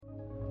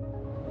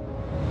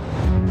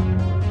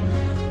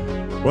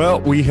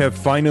Well, we have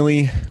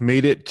finally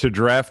made it to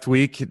draft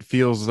week. It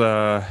feels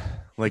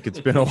like it's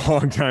been a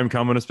long time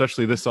coming,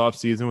 especially this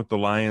offseason with the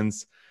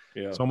Lions.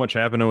 Yeah. So much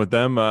happening with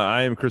them.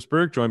 I am Chris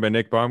Berg, joined by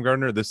Nick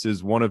Baumgartner. This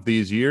is One of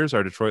These Years,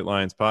 our Detroit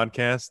Lions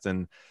podcast.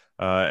 And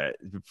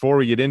before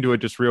we get into it,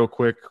 just real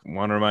quick,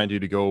 want to remind you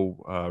to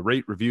go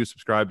rate, review,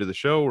 subscribe to the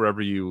show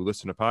wherever you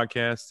listen to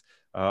podcasts.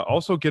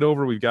 Also,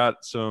 we've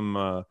got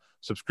some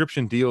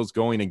subscription deals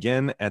going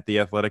again at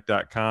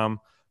theathletic.com.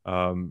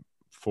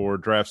 For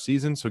draft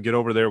season. So get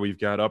over there. We've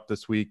got up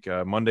this week.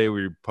 Monday,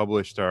 we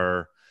published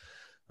our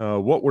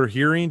what we're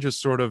hearing,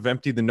 just sort of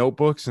emptied the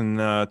notebooks and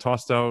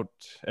tossed out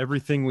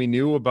everything we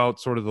knew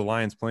about sort of the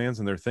Lions' plans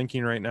and their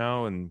thinking right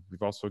now. And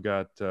we've also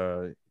got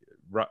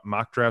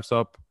mock drafts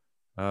up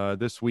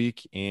this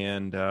week.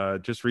 And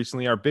just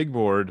recently, our big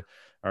board,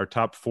 our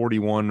top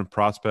 41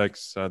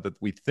 prospects that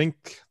we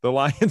think the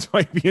Lions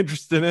might be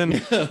interested in,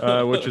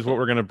 which is what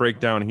we're going to break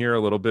down here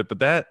a little bit. But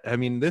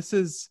this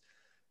is,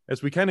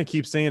 as we kind of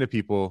keep saying to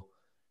people,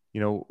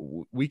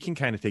 we can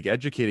kind of take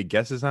educated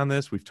guesses on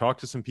this. We've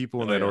talked to some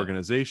people in that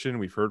organization.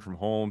 We've heard from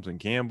Holmes and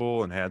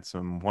Campbell and had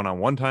some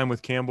one-on-one time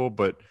with Campbell,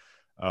 but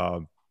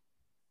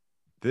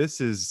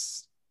this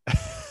is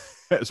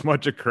as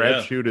much a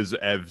crapshoot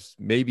as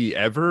maybe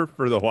ever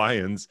for the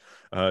Lions,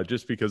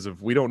 just because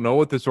we don't know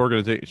what this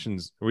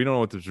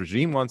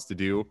regime wants to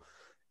do.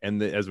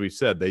 And as we've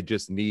said, they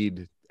just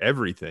need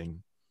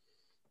everything.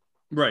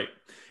 Right.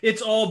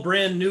 It's all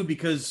brand new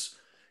because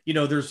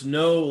there's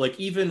no,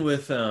 even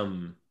with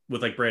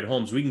like Brad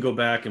Holmes, we can go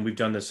back, and we've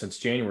done this since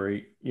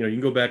January. You can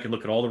go back and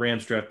look at all the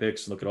Rams draft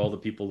picks and look at all the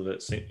people that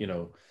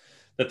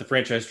that the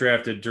franchise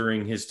drafted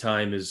during his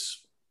time as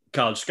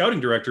college scouting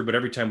director. But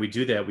every time we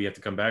do that, we have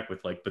to come back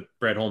with but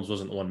Brad Holmes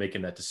wasn't the one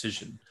making that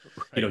decision.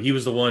 Right. He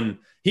was the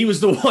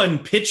one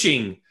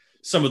pitching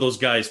some of those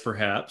guys,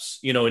 perhaps,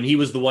 and he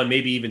was the one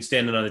maybe even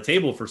standing on the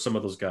table for some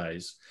of those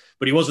guys,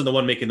 but he wasn't the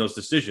one making those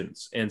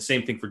decisions. And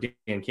same thing for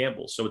Dan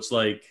Campbell. So it's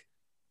like,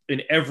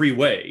 in every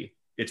way,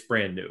 it's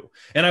brand new.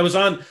 And I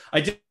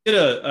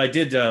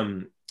did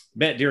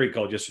Matt Deary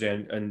called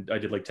yesterday, and I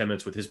did like 10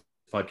 minutes with his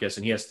podcast,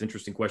 and he asked an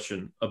interesting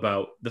question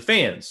about the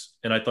fans.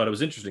 And I thought it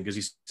was interesting because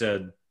he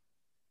said,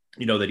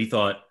 that he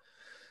thought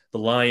the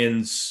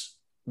Lions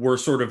were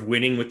sort of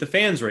winning with the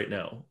fans right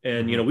now.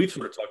 And, we've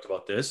sort of talked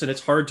about this, and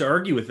it's hard to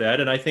argue with that.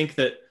 And I think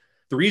that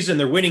the reason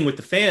they're winning with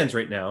the fans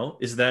right now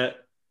is that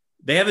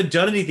they haven't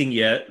done anything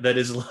yet that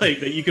is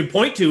that you can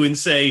point to and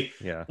say,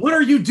 what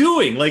are you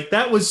doing?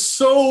 That was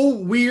so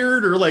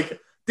weird, or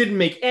didn't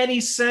make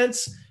any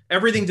sense.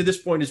 Everything to this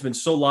point has been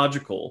so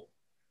logical,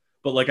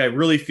 but I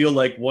really feel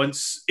like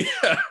once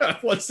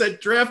that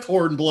draft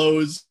horn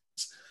blows,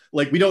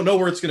 we don't know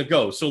where it's going to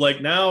go. So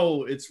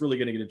now it's really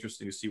going to get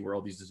interesting to see where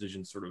all these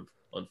decisions sort of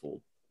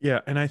unfold. Yeah.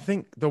 And I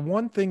think the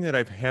one thing that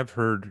I have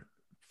heard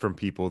from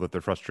people that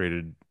they're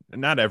frustrated,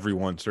 not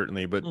everyone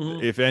certainly, but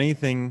if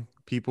anything,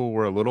 people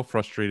were a little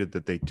frustrated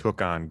that they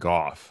took on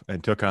Goff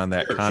and took on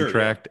that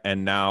contract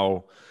and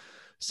now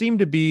seem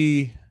to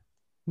be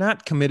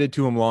not committed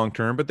to him long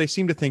term, but they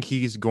seem to think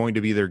he's going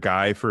to be their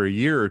guy for a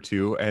year or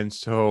two. And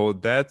so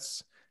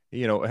that's,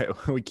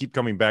 we keep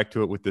coming back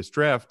to it with this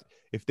draft.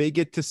 If they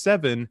get to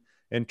 7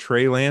 and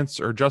Trey Lance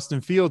or Justin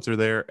Fields are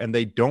there and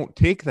they don't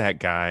take that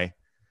guy,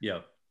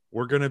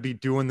 we're going to be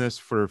doing this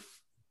for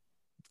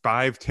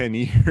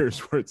 5-10 years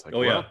where it's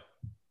like,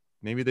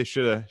 maybe they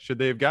should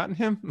they have gotten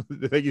him?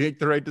 Did they make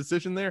the right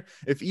decision there?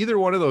 If either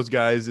one of those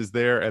guys is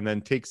there and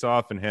then takes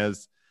off and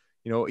has,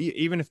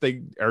 even if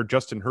they are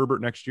Justin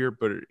Herbert next year,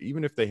 but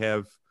even if they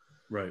have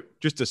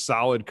just a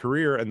solid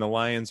career and the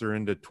Lions are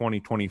into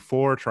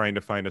 2024 trying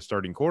to find a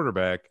starting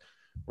quarterback,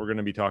 we're going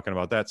to be talking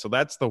about that. So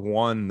that's the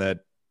one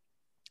that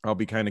I'll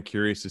be kind of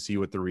curious to see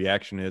what the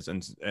reaction is,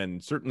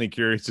 and certainly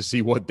curious to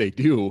see what they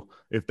do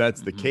if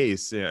that's the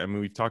case. I mean,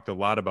 we've talked a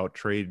lot about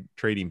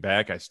trading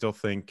back. I still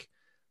think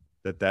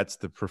that's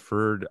the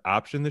preferred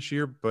option this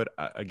year, but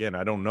again,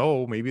 I don't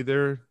know. Maybe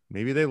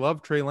they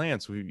love Trey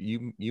Lance.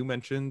 You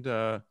mentioned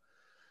in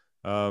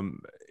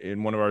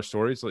one of our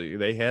stories,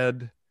 they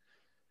had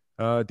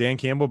Dan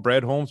Campbell,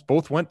 Brad Holmes,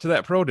 both went to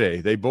that pro day.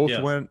 They both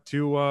went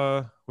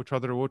to which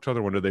other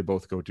one did they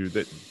both go to?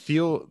 That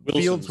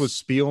Fields was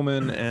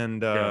Spielman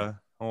and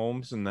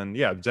Holmes, and then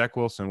Zach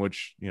Wilson,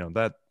 which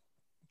that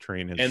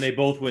train has, and they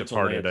both went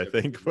departed, I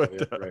think,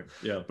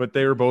 but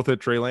they were both at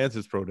Trey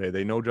Lance's pro day.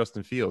 They know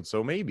Justin Fields,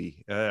 so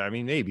maybe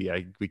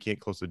we can't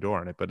close the door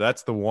on it, but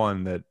that's the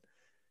one that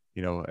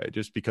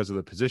just because of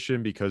the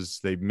position, because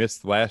they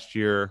missed last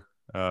year,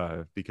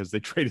 because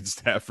they traded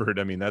Stafford.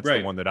 I mean, that's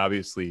the one that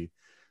obviously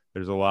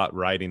there's a lot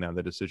riding on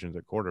the decisions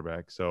at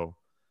quarterback. So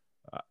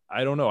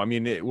I don't know. I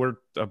mean, we're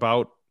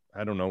about,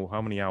 I don't know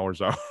how many hours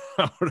out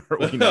are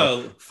we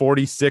now?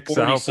 46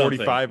 out,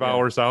 45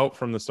 hours out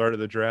from the start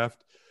of the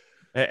draft.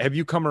 Have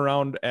you come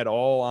around at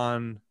all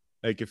on,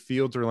 if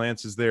Fields or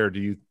Lance is there,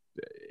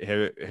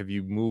 have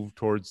you moved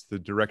towards the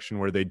direction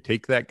where they'd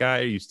take that guy?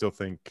 Or you still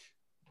think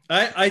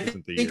I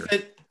think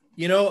that,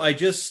 I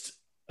just,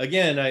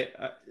 again,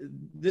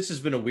 this has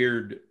been a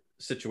weird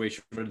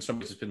situation, but in some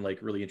ways it's been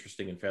really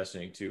interesting and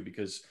fascinating too,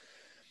 because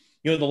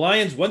The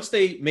Lions, once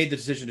they made the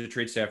decision to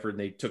trade Stafford and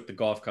they took the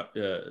Goff,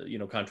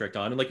 contract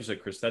on, and like you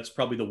said, Chris, that's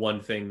probably the one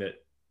thing that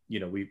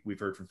we've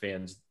heard from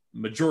fans,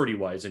 majority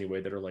wise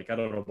anyway, that are like, I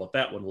don't know about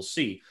that one. We'll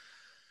see.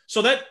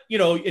 So that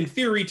in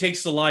theory,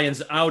 takes the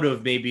Lions out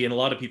of maybe in a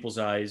lot of people's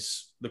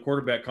eyes the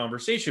quarterback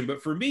conversation.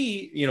 But for me,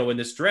 in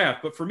this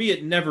draft,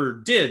 it never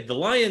did. The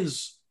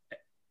Lions,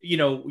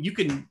 you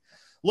can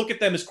look at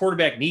them as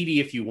quarterback needy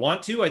if you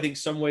want to. I think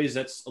some ways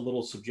that's a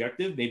little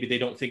subjective. Maybe they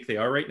don't think they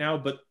are right now,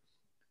 but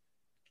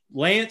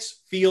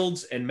Lance,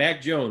 Fields, and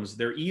Mac Jones,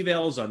 their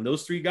evals on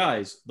those three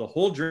guys, the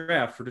whole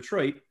draft for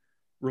Detroit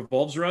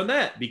revolves around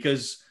that,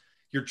 because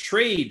your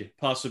trade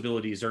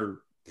possibilities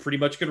are pretty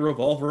much going to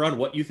revolve around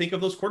what you think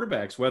of those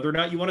quarterbacks, whether or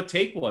not you want to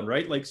take one,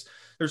 right? Like,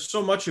 there's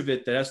so much of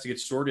it that has to get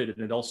sorted, and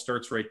it all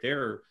starts right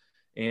there.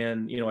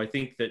 And, I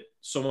think that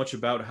so much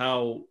about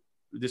how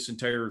this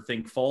entire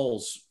thing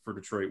falls for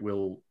Detroit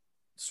will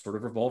sort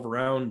of revolve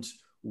around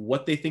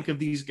what they think of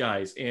these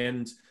guys.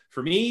 And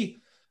for me,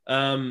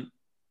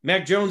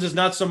 Mac Jones is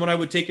not someone I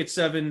would take at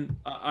 7.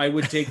 I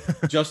would take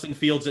Justin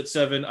Fields at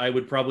 7. I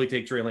would probably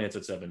take Trey Lance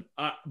at 7.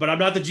 But I'm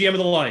not the GM of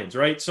the Lions,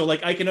 right? So,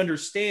 like, I can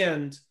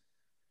understand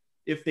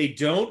if they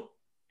don't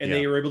and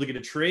they are able to get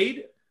a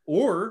trade,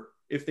 or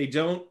if they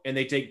don't and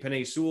they take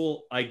Penei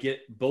Sewell, I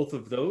get both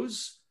of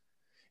those.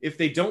 If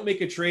they don't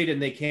make a trade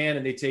and they can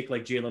and they take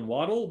like Jalen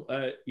Waddle,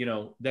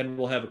 then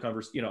we'll have a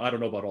conversation. I don't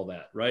know about all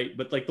that, right?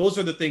 But like, those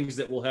are the things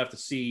that we'll have to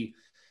see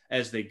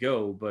as they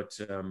go. But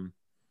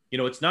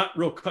it's not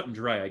real cut and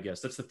dry, I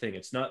guess. That's the thing.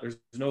 It's not, there's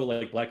no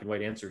like black and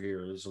white answer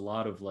here. There's a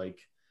lot of like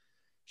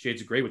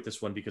shades of gray with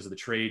this one because of the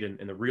trade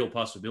and the real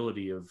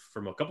possibility of,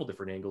 from a couple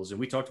different angles. And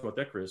we talked about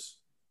that, Chris,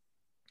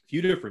 a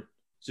few different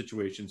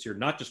situations here,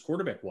 not just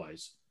quarterback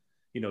wise,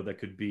 that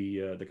could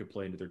be, that could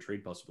play into their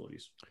trade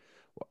possibilities.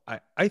 Well,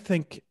 I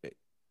think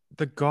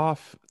the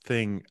Goff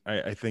thing,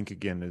 I think,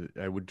 again,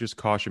 I would just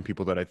caution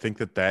people that I think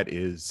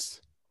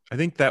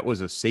that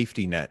was a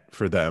safety net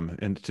for them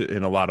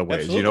in a lot of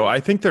ways. Absolutely. I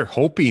think they're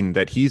hoping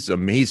that he's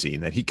amazing,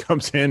 that he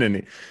comes in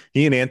and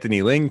he and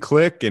Anthony Lynn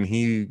click and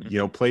he,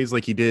 plays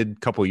like he did a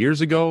couple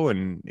years ago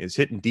and is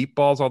hitting deep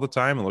balls all the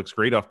time and looks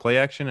great off play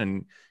action.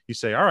 And you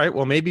say, all right,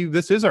 well, maybe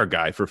this is our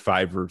guy for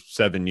 5 or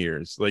 7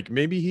 years. Like,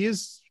 maybe he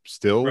is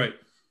still right.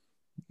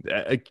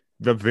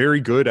 A very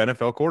good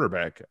NFL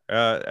quarterback.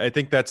 I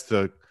think that's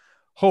the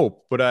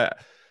hope. But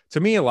to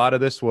me, a lot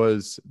of this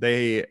was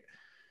I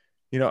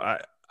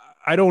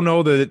don't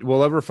know that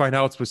we'll ever find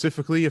out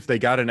specifically if they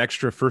got an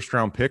extra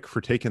first-round pick for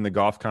taking the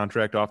Goff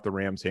contract off the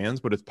Rams' hands,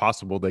 but it's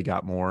possible they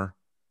got more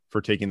for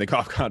taking the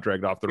Goff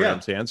contract off the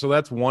Rams' hands. So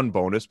that's one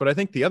bonus. But I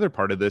think the other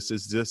part of this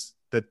is just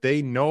that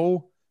they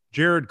know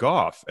Jared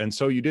Goff. And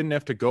so you didn't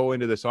have to go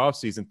into this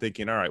offseason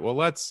thinking, all right,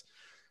 well,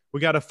 we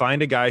got to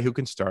find a guy who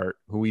can start,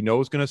 who we know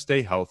is going to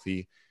stay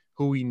healthy,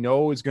 who we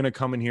know is going to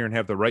come in here and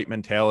have the right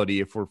mentality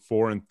if we're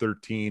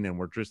 4-13 and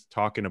we're just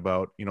talking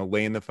about,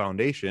 laying the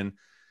foundation.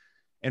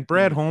 And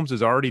Brad Holmes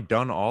has already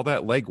done all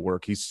that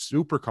legwork. He's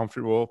super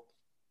comfortable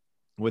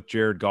with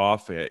Jared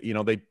Goff. They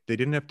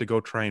didn't have to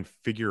go try and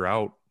figure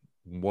out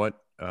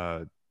what,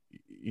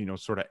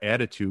 sort of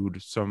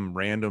attitude some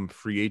random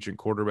free agent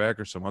quarterback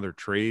or some other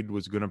trade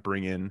was going to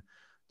bring in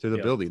to the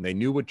building. They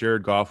knew what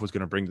Jared Goff was going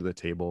to bring to the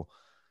table.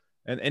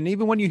 And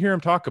even when you hear him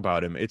talk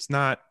about him, it's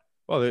not,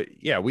 well,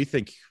 we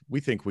think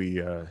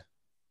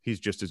he's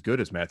just as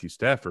good as Matthew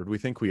Stafford. We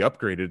think we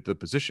upgraded the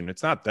position.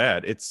 It's not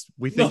that.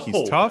 We think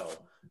he's tough.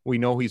 No. We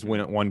know he's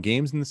won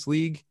games in this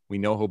league. We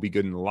know he'll be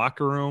good in the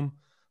locker room.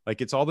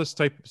 Like, it's all this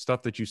type of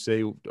stuff that you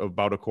say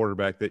about a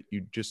quarterback that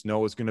you just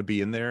know is going to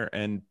be in there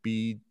and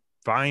be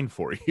fine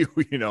for you,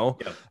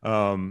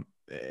 Yeah.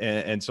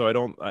 And so I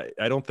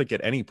don't think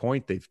at any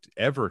point they've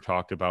ever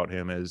talked about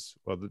him as,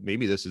 well,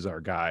 maybe this is our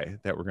guy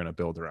that we're going to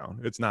build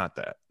around. It's not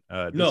that.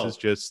 This is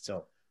just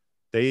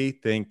they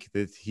think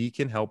that he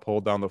can help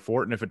hold down the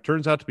fort. And if it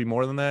turns out to be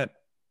more than that,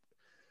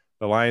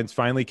 the Lions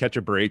finally catch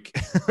a break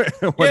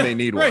when they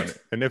need one.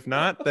 And if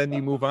not, then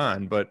you move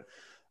on. But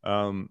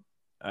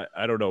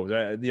I don't know.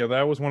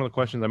 That was one of the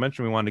questions I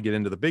mentioned. We wanted to get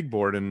into the big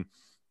board. And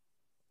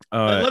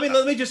let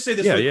me just say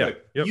this real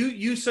quick. Yep.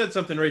 You said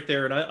something right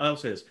there, and I'll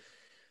say this.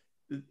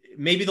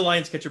 Maybe the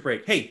Lions catch a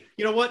break. Hey,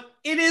 you know what?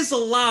 It is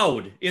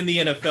allowed in the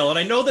NFL. And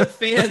I know that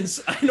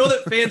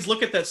fans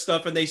look at that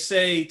stuff and they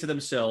say to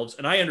themselves,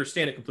 and I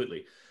understand it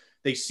completely.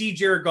 They see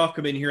Jared Goff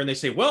come in here and they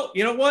say, well,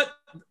 you know what?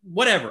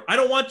 Whatever. I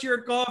don't want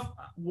Jared Goff.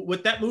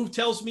 What that move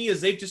tells me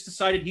is they've just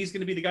decided he's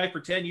going to be the guy for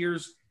 10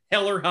 years,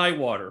 hell or high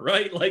water,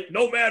 right? Like,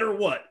 no matter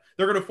what,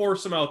 they're going to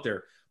force him out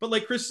there. But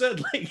like Chris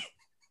said, like,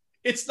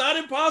 it's not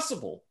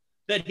impossible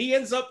that he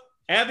ends up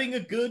having a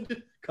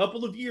good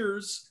couple of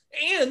years,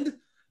 and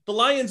the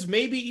Lions,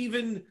 maybe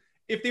even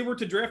if they were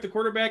to draft a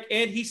quarterback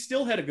and he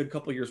still had a good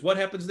couple of years, what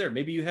happens there?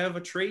 Maybe you have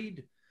a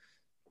trade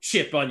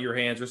chip on your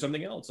hands or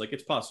something else. Like,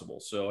 it's possible.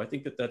 So I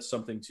think that that's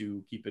something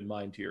to keep in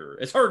mind here,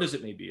 as hard as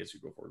it may be as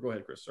you go forward. Go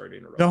ahead, Chris. Sorry to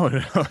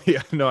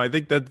interrupt. No, I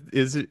think that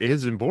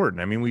is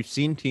important. I mean, we've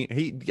seen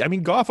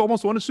Goff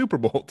almost won a Super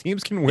Bowl.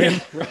 Teams can win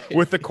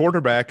with the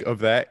quarterback of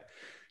that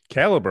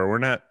caliber. We're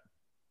not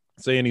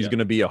saying he's going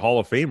to be a Hall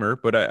of Famer,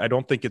 but I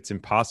don't think it's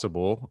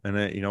impossible. And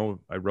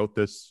I wrote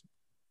this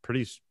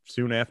pretty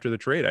soon after the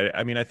trade.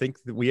 I mean, I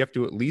think that we have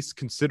to at least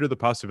consider the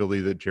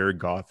possibility that Jared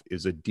Goff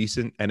is a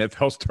decent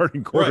NFL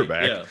starting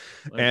quarterback. Right,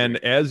 yeah, and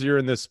as you're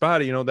in this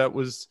spot, that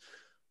was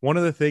one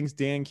of the things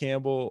Dan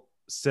Campbell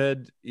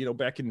said,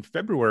 back in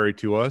February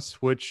to us,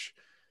 which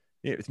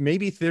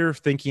maybe their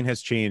thinking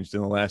has changed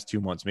in the last 2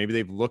 months. Maybe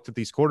they've looked at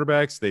these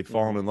quarterbacks, they've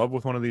fallen in love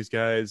with one of these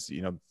guys.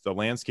 The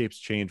landscape's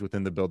changed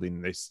within the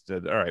building. They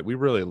said, all right,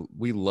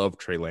 we love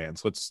Trey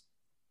Lance.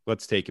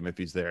 Let's take him if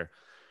he's there.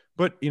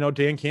 But,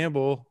 Dan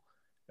Campbell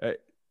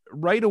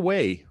right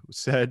away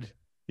said,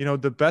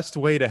 the best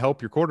way to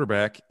help your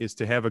quarterback is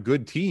to have a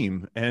good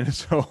team. And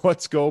so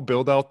let's go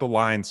build out the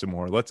line some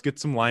more. Let's get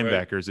some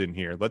linebackers in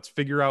here. Let's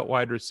figure out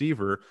wide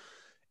receiver.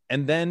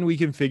 And then we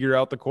can figure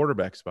out the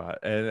quarterback spot.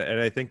 And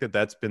I think that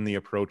that's been the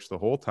approach the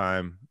whole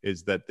time,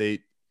 is that they,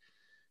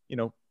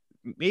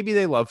 maybe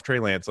they love Trey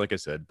Lance, like I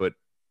said, but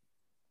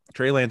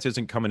Trey Lance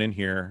isn't coming in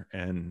here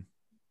and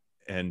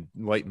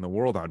lighting the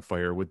world on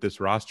fire with this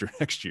roster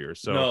next year.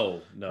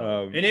 So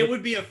no. And it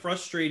would be a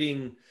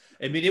frustrating,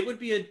 it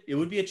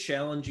would be a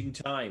challenging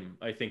time,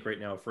 I think, right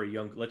now for a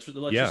young,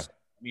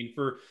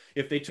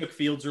 if they took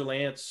Fields or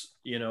Lance,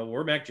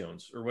 or Mac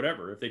Jones or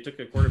whatever, if they took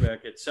a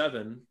quarterback at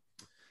 7,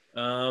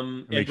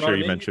 make sure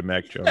you mention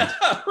Mac Jones.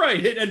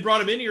 Right. And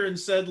brought him in here and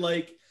said,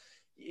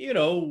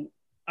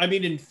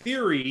 in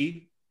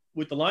theory,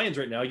 with the Lions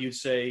right now, you'd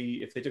say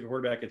if they took a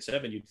quarterback at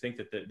 7, you'd think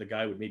that the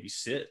guy would maybe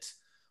sit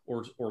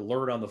or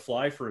learn on the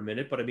fly for a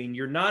minute. But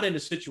you're not in a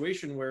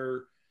situation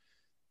where,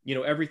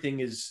 everything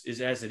is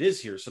as it is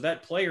here. So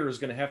that player is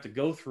going to have to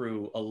go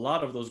through a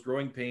lot of those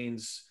growing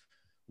pains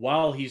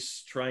while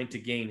he's trying to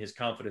gain his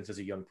confidence as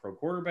a young pro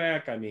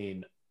quarterback.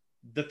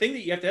 The thing that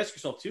you have to ask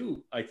yourself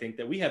too, I think,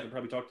 that we haven't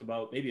probably talked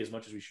about maybe as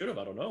much as we should have,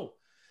 I don't know.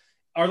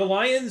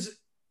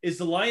 Is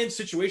the Lions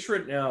situation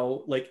right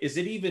now, is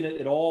it even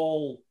at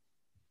all,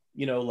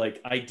 not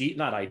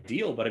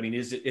ideal, but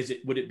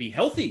would it be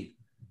healthy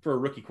for a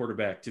rookie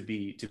quarterback to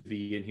be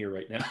in here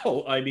right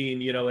now?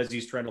 As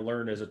he's trying to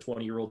learn as a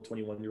 20-year-old,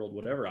 21-year-old,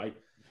 whatever,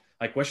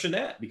 I question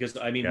that, because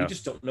we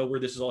just don't know where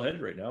this is all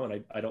headed right now.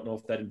 And I don't know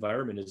if that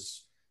environment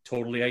is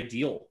totally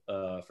ideal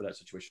for that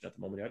situation at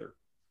the moment either.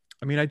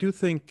 I do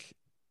think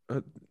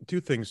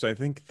 2 things. I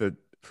think that,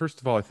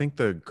 first of all, I think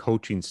the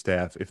coaching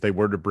staff, if they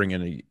were to bring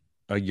in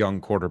a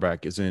young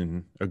quarterback, is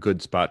in a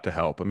good spot to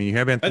help. You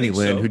have Anthony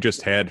Lynn, who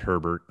just had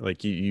Herbert.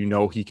 He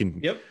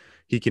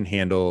can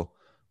handle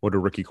what a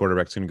rookie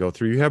quarterback's going to go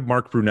through. You have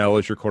Mark Brunell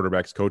as your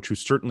quarterback's coach, who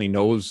certainly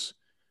knows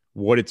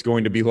what it's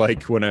going to be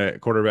like when a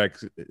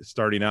quarterback's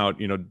starting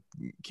out.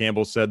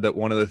 Campbell said that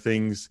one of the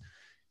things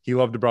he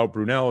loved about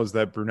Brunell is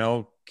that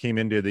Brunell came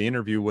into the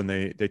interview when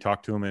they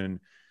talked to him, and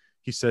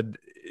he said,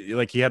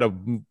 he had a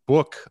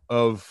book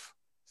of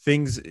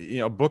things,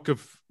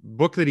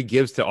 book that he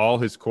gives to all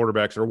his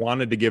quarterbacks, or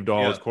wanted to give to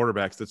all his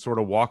quarterbacks, that sort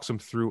of walks them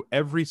through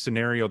every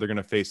scenario they're going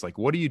to face.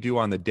 What do you do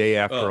on the day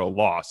after a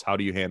loss? How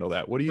do you handle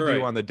that? What do you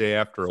do on the day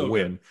after a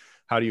win?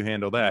 How do you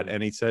handle that?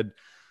 And he said,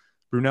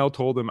 Brunell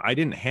told him, I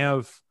didn't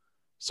have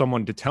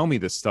someone to tell me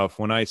this stuff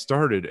when I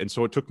started. And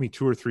so it took me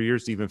 2 or 3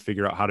 years to even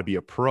figure out how to be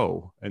a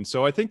pro. And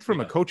so I think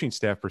from a coaching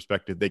staff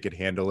perspective, they could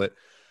handle it.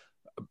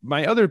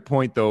 My other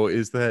point, though,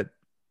 is that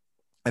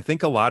I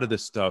think a lot of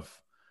this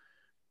stuff,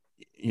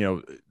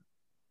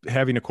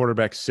 having a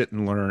quarterback sit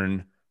and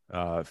learn,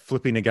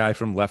 flipping a guy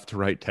from left to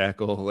right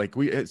tackle,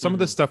 some of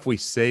the stuff we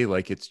say,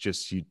 it's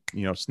just,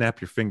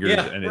 snap your fingers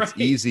and it's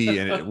easy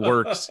and it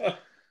works.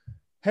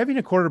 Having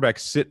a quarterback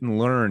sit and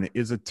learn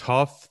is a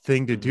tough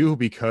thing to do,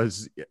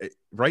 because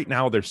right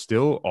now they're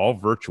still all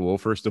virtual.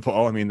 First of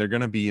all, they're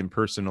going to be in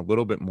person a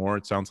little bit more,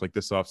 it sounds like,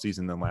 this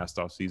offseason than last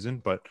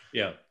offseason, but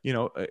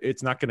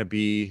it's not going to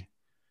be,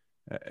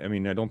 I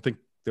don't think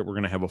that we're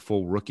going to have a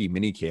full rookie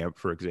mini camp,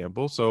 for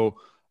example. So,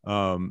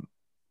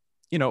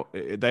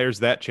 there's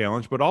that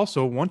challenge. But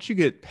also, once you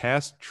get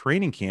past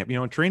training camp,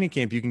 in training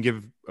camp, you can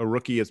give a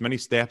rookie as many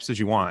snaps as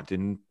you want.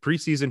 In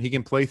preseason, he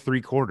can play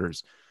 3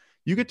 quarters.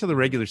 You get to the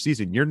regular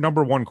season, your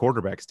number 1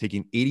 quarterback is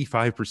taking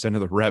 85%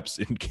 of the reps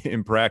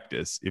in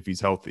practice if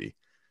he's healthy.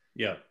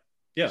 Yeah.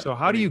 So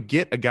how do you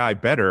get a guy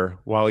better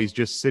while he's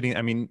just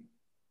sitting?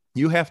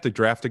 You have to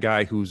draft a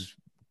guy who's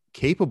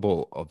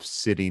capable of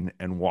sitting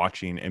and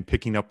watching and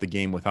picking up the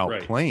game without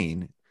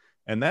playing.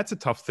 And that's a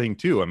tough thing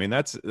too.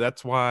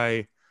 That's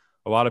why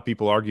a lot of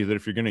people argue that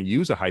if you're going to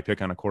use a high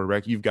pick on a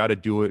quarterback, you've got to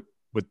do it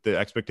with the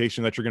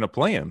expectation that you're going to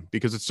play him,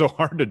 because it's so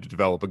hard to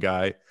develop a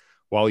guy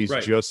while he's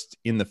just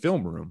in the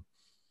film room.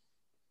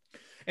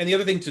 And the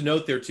other thing to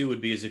note there too would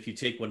be, is if you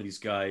take one of these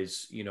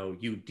guys,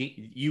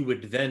 you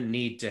would then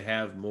need to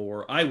have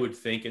more, I would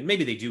think, and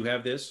maybe they do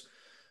have this,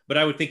 but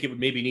I would think it would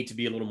maybe need to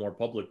be a little more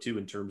public too,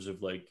 in terms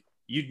of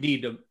you'd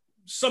need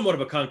somewhat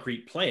of a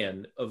concrete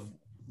plan of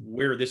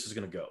where this is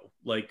going to go.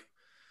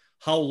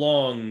 How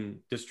long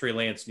does Trey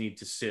Lance need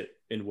to sit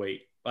and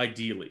wait,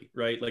 ideally,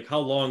 right? How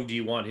long do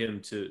you want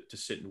him to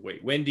sit and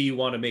wait? When do you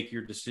want to make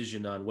your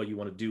decision on what you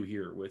want to do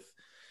here with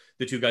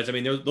the 2 guys?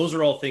 Those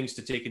are all things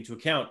to take into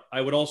account. I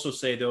would also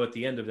say, though, at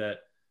the end of that,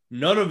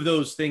 None of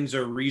those things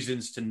are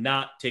reasons to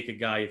not take a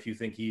guy if you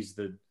think he's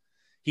the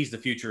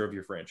future of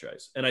your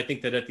franchise. And I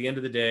think that at the end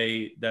of the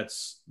day,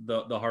 that's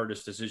the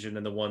hardest decision,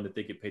 and the one that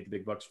they get paid the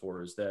big bucks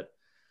for, is that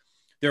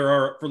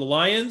for the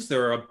Lions,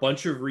 there are a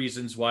bunch of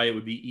reasons why it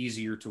would be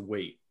easier to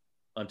wait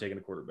on taking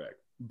a quarterback,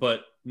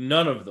 but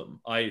none of them,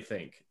 I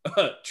think,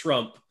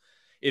 trump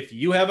if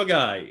you have a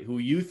guy who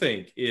you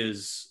think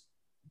is,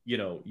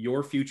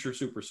 your future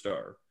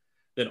superstar,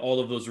 then all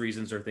of those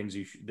reasons are things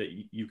that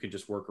you can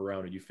just work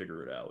around and you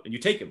figure it out and you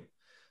take him.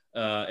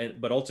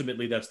 But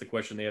ultimately, that's the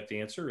question they have to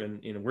answer, and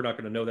we're not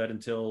going to know that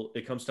until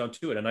it comes down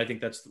to it. And I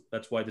think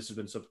that's why this has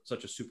been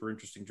such a super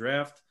interesting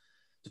draft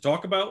to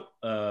talk about.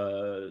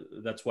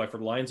 That's why for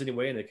the Lions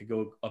anyway, and it could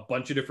go a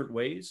bunch of different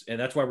ways, and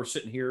that's why we're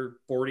sitting here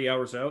 40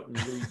 hours out and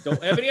we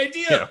don't have any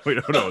idea we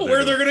don't know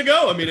where they're going to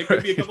go. I mean, it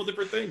could be a couple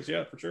different things,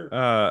 yeah, for sure.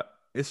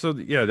 So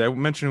yeah, I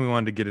mentioned we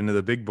wanted to get into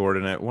the big board,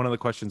 and one of the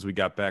questions we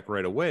got back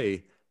right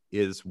away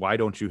is, why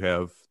don't you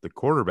have the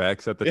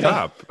quarterbacks at the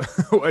top?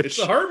 Which it's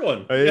a hard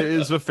one.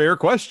 Is a fair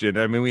question.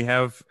 I mean, we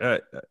have,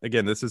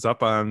 again, this is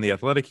up on The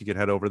Athletic. You can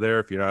head over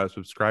there. If you're not a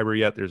subscriber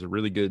yet, there's a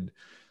really good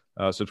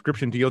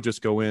subscription deal.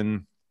 Just go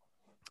in.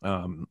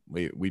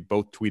 We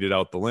both tweeted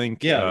out the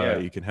link.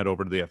 You can head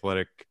over to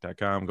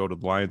theathletic.com, go to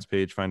the Lions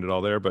page, find it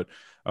all there. But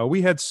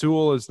we had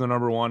Sewell as the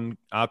number one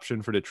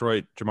option for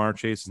Detroit. Jamar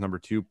Chase is number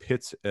two.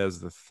 Pitts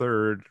as the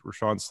third.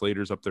 Rashawn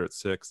Slater's up there at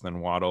 6, then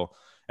Waddle.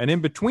 And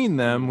in between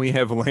them, we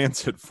have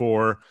Lance at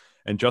 4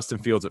 and Justin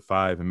Fields at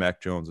 5, and Mac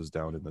Jones is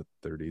down in the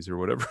 30s or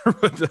whatever.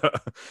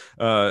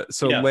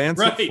 Lance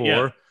at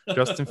 4,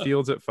 Justin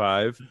Fields at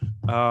 5.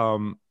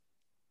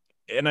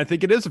 And I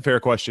think it is a fair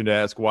question to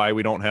ask why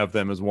we don't have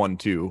them as 1,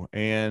 2.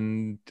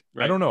 And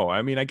I don't know.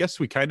 I mean, I guess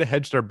we kind of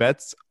hedged our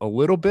bets a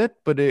little bit,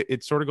 but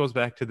it sort of goes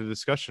back to the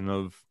discussion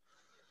of,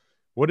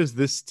 what does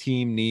this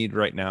team need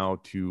right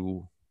now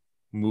to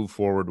move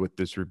forward with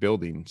this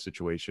rebuilding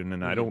situation?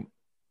 And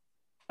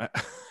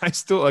I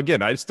still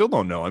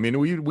don't know. I mean,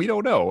 we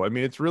don't know. I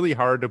mean, it's really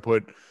hard to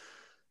put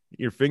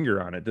your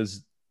finger on it.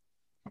 Does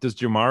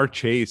Jamar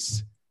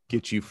Chase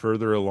get you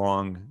further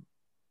along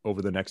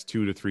over the next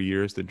 2 to 3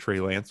 years than Trey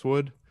Lance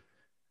would?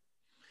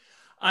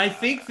 I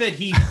think that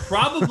he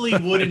probably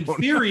would in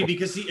theory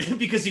because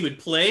he would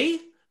play,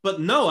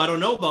 but no, I don't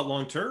know about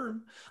long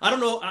term. I don't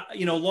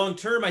know. Long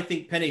term, I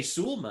think Penei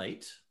Sewell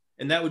might,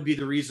 and that would be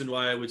the reason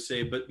why I would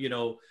say. But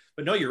no,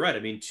 you're right. I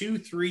mean, 2,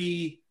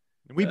 3.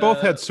 We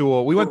both had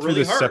Sewell. We went through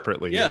this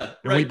separately. Yeah.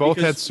 And we both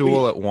had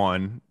Sewell at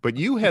 1, but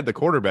you had the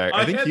quarterback.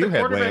 I think you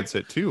had Lance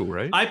at 2,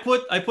 right? I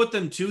put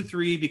them 2,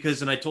 3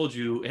 because, and I told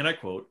you, and I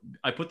quote,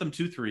 I put them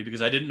 2, 3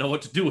 because I didn't know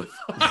what to do with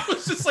them. I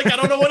was just like, I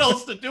don't know what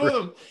else to do with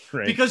them.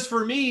 Right. Because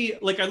for me,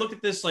 like, I look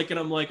at this, like, and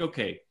I'm like,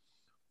 okay,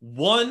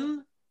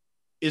 1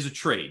 is a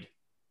trade,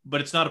 but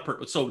it's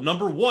not so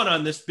number 1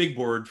 on this big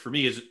board for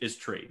me is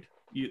trade.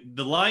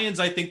 The Lions,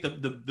 I think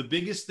the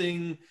biggest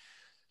thing,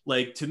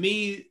 like, to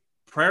me,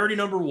 priority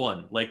number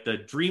 1, like the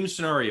dream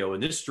scenario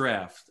in this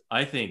draft,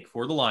 I think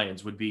for the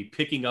Lions would be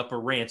picking up a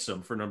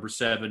ransom for number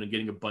 7 and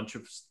getting a bunch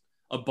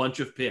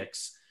of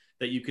picks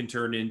that you can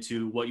turn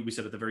into what we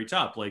said at the very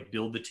top, like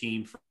build the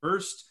team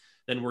first,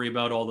 then worry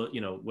about all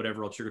the,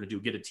 whatever else you're going to do,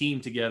 get a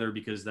team together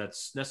because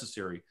that's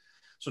necessary.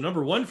 So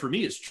number 1 for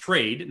me is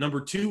trade.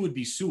 Number 2 would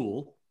be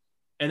Sewell.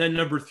 And then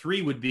number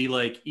 3 would be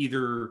like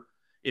either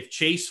if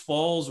Chase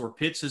falls or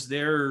Pitts is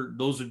there,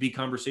 those would be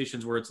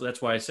conversations where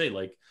that's why I say,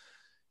 like,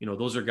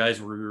 those are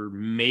guys where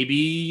maybe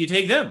you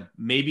take them.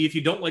 Maybe if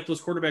you don't like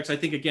those quarterbacks, I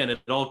think, again,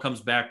 it all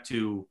comes back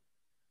to,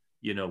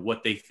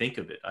 what they think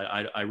of it.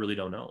 I really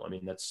don't know. I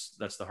mean, that's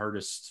the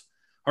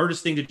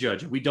hardest thing to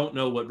judge. We don't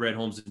know what Brad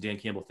Holmes and Dan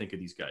Campbell think of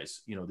these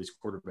guys, these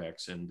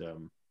quarterbacks.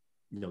 And,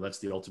 that's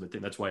the ultimate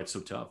thing. That's why it's so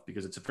tough,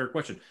 because it's a fair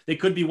question. They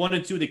could be 1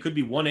 and 2. They could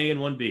be 1A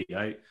and 1B.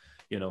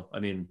 I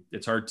mean,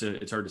 it's hard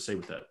to say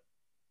with that.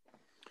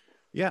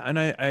 Yeah. And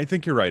I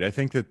think you're right. I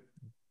think that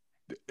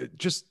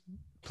just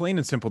plain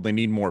and simple, they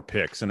need more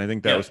picks. And I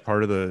think that was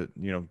part of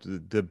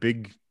the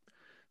big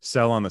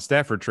sell on the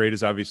Stafford trade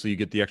is obviously you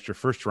get the extra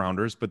first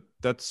rounders, but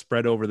that's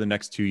spread over the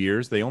next 2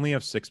 years. They only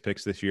have 6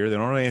 picks this year. They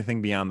don't have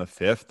anything beyond the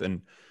 5th.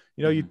 And,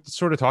 you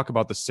sort of talk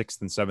about the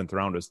 6th and 7th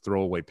round as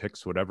throwaway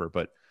picks, whatever.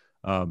 But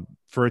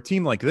for a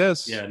team like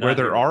this, where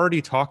they're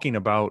already talking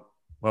about,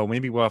 well,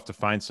 maybe we'll have to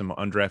find some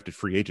undrafted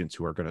free agents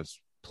who are going to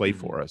play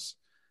for us.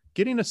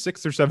 Getting a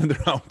 6th or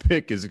 7th round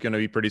pick is going to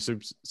be pretty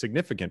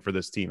significant for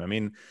this team. I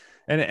mean,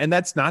 and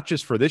that's not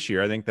just for this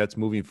year. I think that's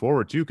moving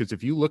forward too, because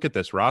if you look at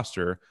this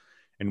roster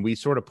and we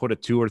sort of put a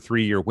 2 or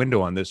 3 year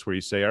window on this where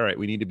you say, all right,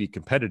 we need to be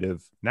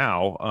competitive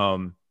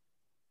now.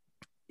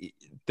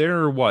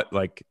 There are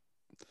like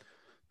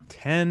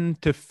 10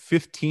 to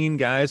 15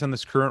 guys on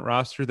this current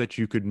roster that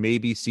you could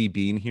maybe see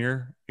being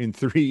here in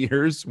 3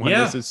 years when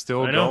this is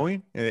still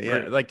going.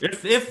 Right. Like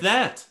if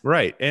that.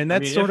 Right. And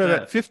that's sort of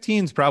at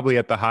 15 is probably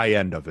at the high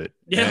end of it.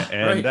 Yeah.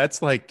 And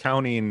that's like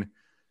counting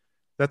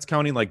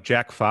like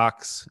Jack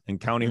Fox and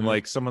counting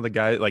like some of the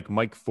guys like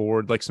Mike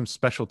Ford, like some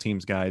special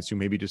teams guys who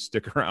maybe just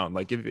stick around.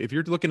 Like if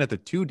you're looking at the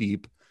 2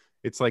 deep,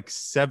 it's like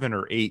 7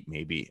 or 8,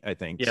 maybe, I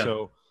think. Yeah.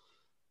 So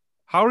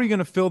how are you going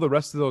to fill the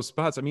rest of those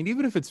spots? I mean,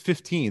 even if it's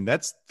 15,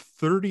 that's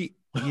 30,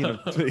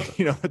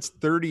 that's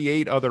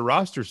 38 other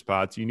roster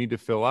spots you need to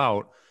fill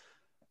out.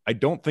 I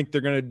don't think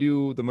they're going to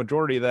do the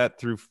majority of that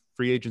through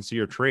free agency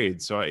or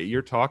trade. So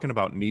you're talking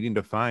about needing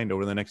to find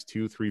over the next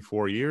 2, 3,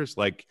 4 years,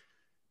 like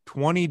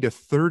 20 to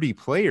 30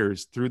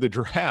 players through the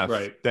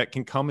draft that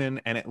can come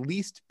in and at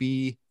least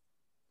be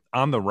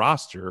on the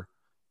roster.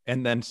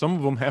 And then some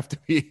of them have to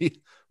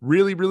be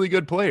really, really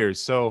good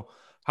players. So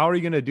how are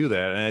you going to do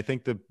that? And I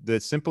think the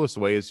simplest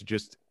way is to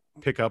just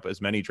pick up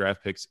as many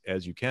draft picks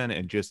as you can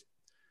and just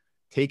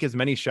take as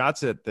many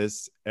shots at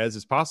this as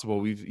is possible.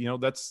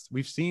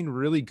 We've seen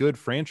really good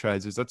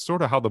franchises. That's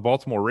sort of how the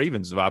Baltimore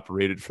Ravens have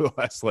operated for the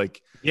last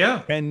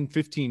 10,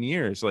 15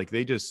 years. Like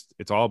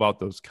it's all about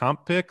those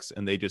comp picks,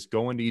 and they just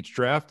go into each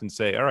draft and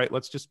say, all right,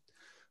 let's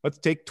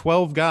take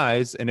 12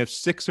 guys. And if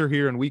 6 are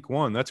here in week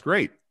 1, that's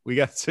great. We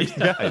got 6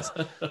 guys.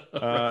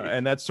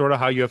 And that's sort of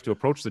how you have to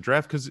approach the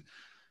draft, because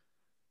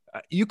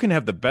you can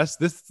have the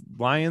best.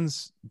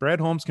 Brad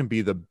Holmes can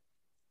be the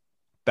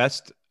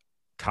best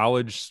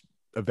college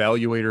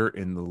evaluator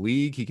in the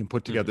league. He can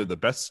put together the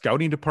best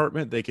scouting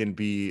department. They can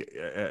be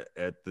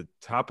at the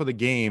top of the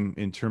game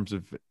in terms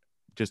of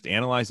just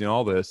analyzing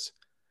all this.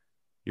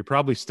 You're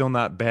probably still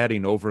not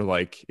batting over,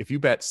 if you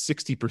bat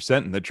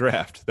 60% in the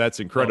draft, that's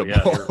incredible.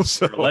 Oh, yeah,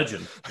 you're a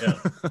legend.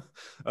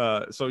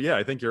 Yeah. So yeah,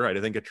 I think you're right.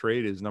 I think a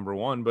trade is number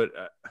one, but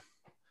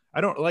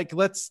I don't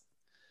let's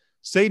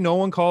say no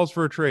one calls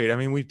for a trade. I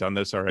mean, we've done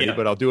this already,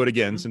 but I'll do it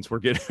again since we're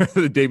getting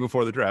the day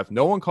before the draft.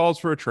 No one calls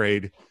for a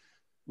trade.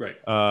 Right.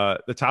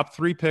 The top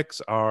 3 picks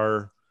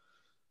are,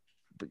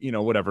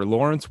 whatever,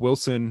 Lawrence,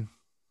 Wilson,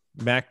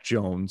 Mac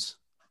Jones.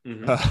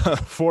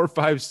 4,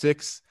 5,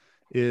 6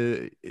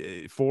 is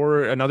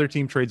 4. Another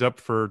team trades up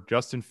for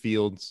Justin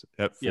Fields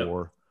at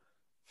 4. Yep.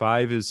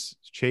 5 is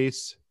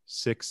Chase.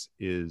 6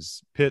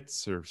 is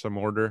Pitts, or some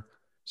order.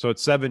 So at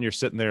 7, you're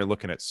sitting there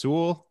looking at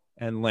Sewell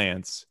and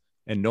Lance,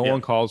 and no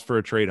one calls for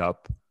a trade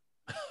up.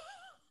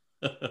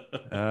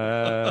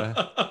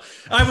 I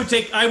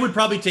would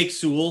probably take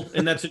Sewell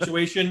in that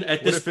situation.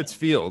 What if it's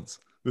Fields?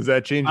 Does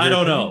that change? I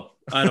don't know.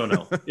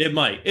 It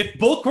might. If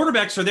both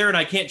quarterbacks are there and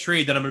I can't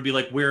trade, then I'm going to be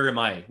like, where am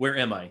I?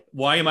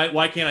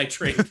 Why can't I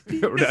trade?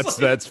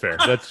 That's fair.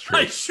 That's true.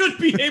 I should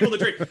be able to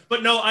trade.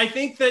 But no, I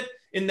think that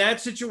in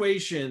that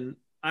situation,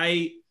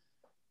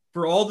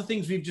 for all the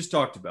things we've just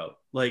talked about,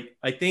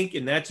 I think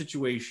in that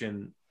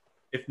situation,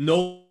 if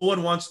no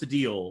one wants the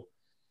deal,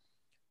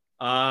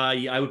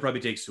 I would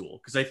probably take Sewell,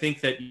 because I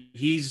think that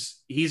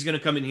he's going to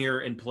come in here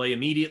and play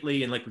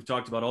immediately. And like we've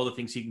talked about, all the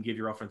things he can give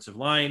your offensive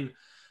line,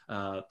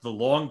 the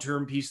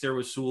long-term piece there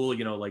with Sewell,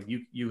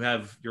 you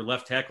have your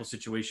left tackle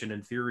situation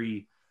in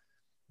theory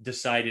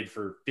decided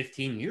for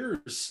 15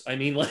 years. I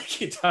mean,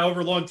 it's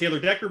however long Taylor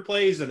Decker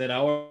plays, and then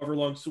however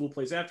long Sewell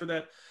plays after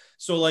that.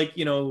 So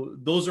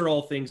those are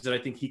all things that I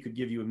think he could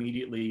give you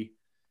immediately.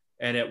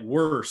 And at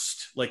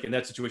worst, in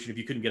that situation, if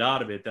you couldn't get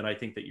out of it, then I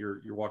think that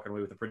you're walking away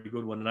with a pretty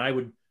good one. And I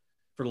would,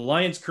 for the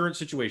Lions' current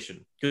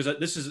situation, because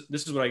this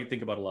is what I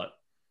think about a lot.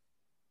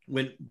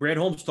 When Brad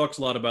Holmes talks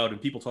a lot about,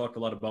 and people talk a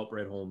lot about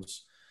Brad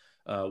Holmes,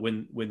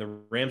 when the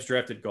Rams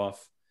drafted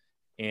Goff,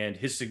 and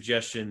his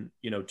suggestion,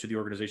 to the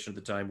organization at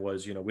the time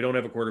was, we don't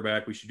have a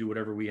quarterback. We should do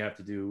whatever we have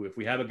to do. If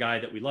we have a guy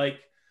that we like,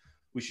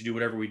 we should do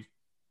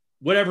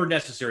whatever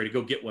necessary to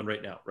go get one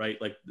right now, right?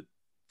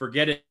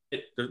 Forget it.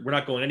 We're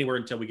not going anywhere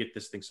until we get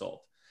this thing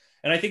solved.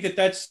 And I think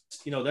that's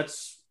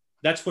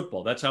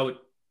football. That's how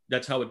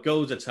it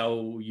goes. That's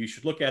how you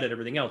should look at it,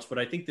 everything else. But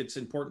I think that's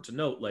important to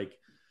note, when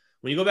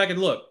you go back and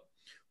look,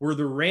 were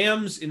the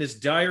Rams in as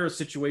dire a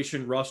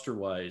situation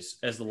roster-wise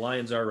as the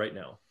Lions are right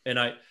now? And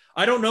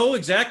I don't know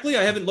exactly.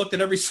 I haven't looked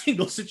at every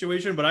single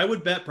situation, but I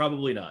would bet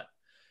probably not.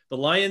 The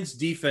Lions'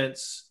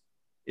 defense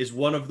is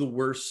one of the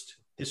worst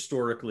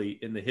historically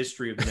in the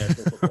history of the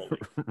National Football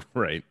League.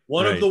 Right.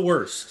 One of the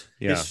worst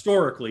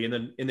historically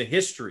in the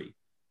history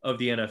of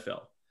the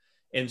NFL.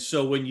 And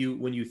so when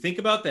you think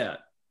about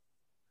that,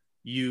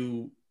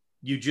 you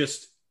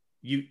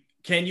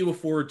can you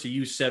afford to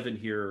use 7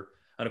 here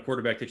on a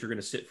quarterback that you're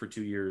going to sit for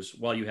 2 years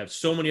while you have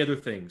so many other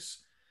things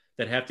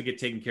that have to get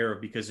taken care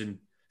of, because in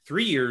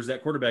 3 years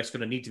that quarterback's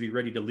going to need to be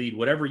ready to lead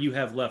whatever you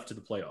have left to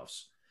the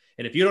playoffs.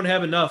 And if you don't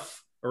have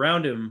enough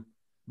around him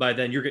by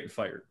then, you're getting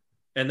fired.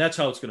 And that's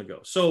how it's going to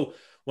go. So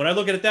when I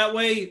look at it that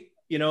way,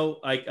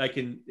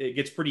 it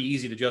gets pretty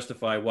easy to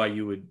justify why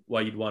you'd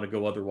want to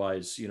go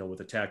otherwise, with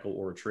a tackle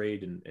or a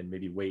trade, and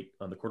maybe wait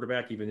on the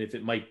quarterback, even if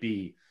it might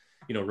be,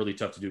 really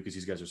tough to do because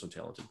these guys are so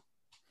talented.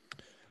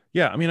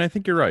 Yeah. I mean, I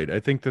think you're right.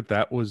 I think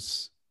that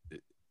was,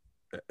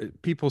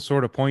 people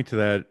sort of point to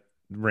that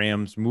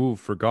Rams move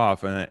for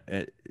Goff, and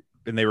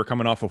they were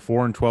coming off a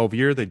 4-12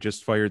 year. They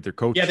just fired their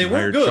coach. Yeah, they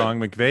weren't good.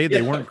 Sean McVay.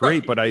 They weren't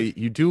great, but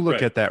you do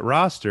look at that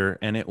roster,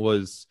 and it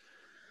was,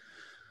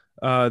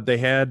 they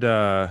had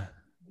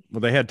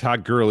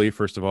Todd Gurley,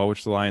 first of all,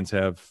 which the Lions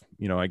have,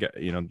 they have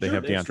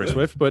DeAndre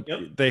Swift, but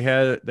they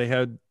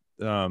had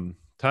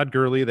Todd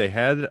Gurley. They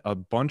had a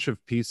bunch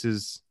of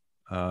pieces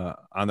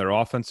on their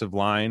offensive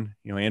line.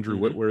 Andrew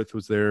Whitworth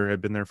was there,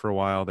 had been there for a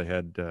while. They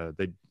had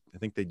I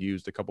think they'd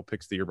used a couple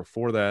picks the year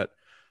before that.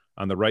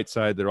 On the right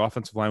side, their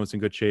offensive line was in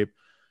good shape.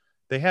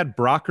 They had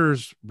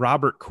Brockers,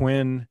 Robert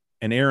Quinn,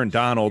 and Aaron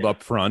Donald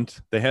up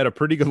front. They had a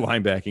pretty good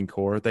linebacking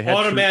core. They had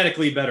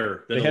automatically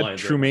better than they had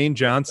Trumaine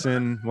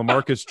Johnson,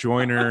 Lamarcus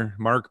Joyner,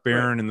 Mark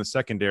Barron in the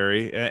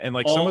secondary. And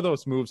like some of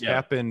those moves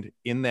happened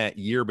in that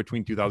year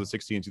between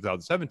 2016 and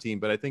 2017.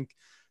 But I think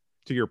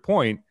to your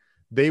point,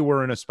 they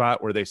were in a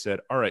spot where they said,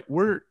 all right,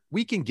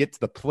 we can get to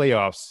the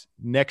playoffs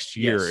next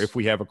year if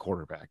we have a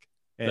quarterback.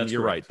 And that's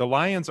you're right. The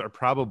Lions are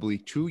probably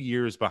 2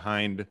 years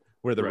behind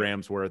where the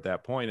Rams were at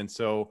that point. And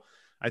so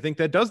I think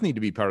that does need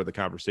to be part of the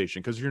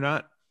conversation, because you're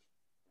not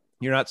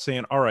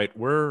saying, all right,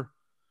 we're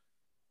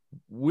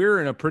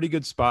in a pretty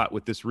good spot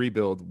with this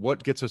rebuild.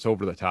 What gets us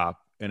over the top?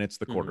 And it's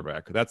the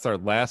quarterback. That's our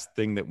last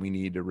thing that we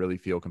need to really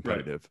feel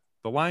competitive.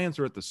 The Lions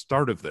are at the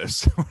start of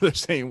this. They're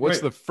saying, what's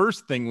the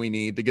first thing we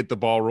need to get the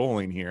ball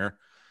rolling here?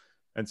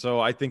 And so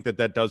I think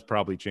that does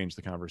probably change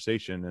the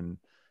conversation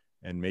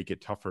and make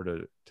it tougher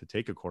to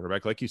take a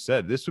quarterback. Like you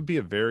said, this would be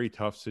a very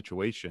tough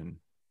situation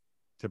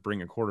to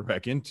bring a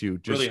quarterback into,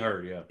 just really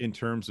hard, in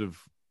terms of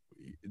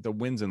the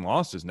wins and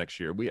losses next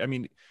year.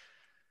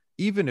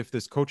 Even if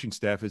this coaching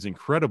staff is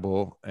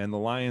incredible and the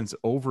Lions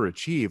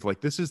overachieve,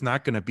 like, this is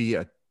not going to be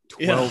a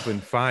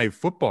 12-5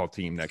 football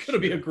team next year.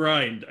 It's going to be a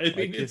grind. I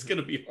mean, it's going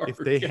to be hard. If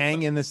they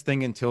hang in this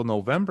thing until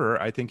November,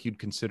 I think you'd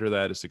consider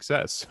that a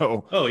success.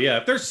 So,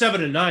 if they're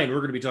 7-9, we're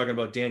going to be talking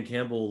about Dan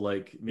Campbell,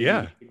 like,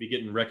 maybe be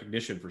getting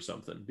recognition for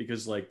something,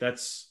 because like,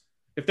 that's,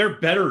 if they're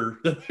better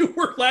than they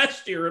were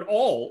last year at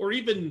all, or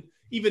even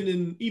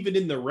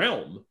in the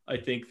realm, I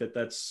think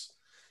that's,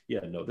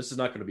 this is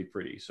not going to be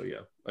pretty. So,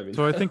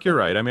 so I think you're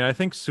right. I mean, I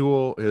think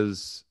Sewell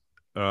is,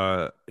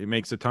 it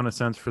makes a ton of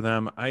sense for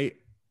them.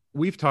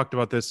 We've talked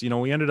about this,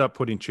 we ended up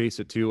putting Chase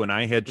at 2, and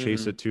I had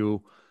Chase at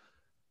 2.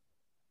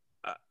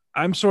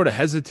 I'm sort of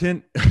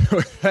hesitant,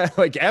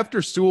 like,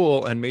 after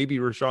Sewell and maybe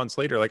Rashawn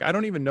Slater, like, I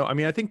don't even know. I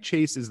mean, I think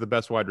Chase is the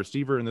best wide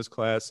receiver in this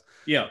class.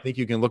 Yeah. I think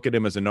you can look at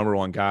him as a number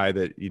one guy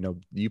that,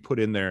 you put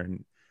in there,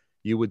 and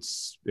you would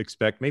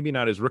expect, maybe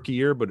not his rookie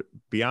year, but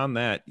beyond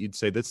that, you'd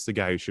say this is the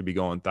guy who should be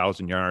going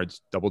 1,000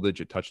 yards,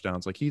 double-digit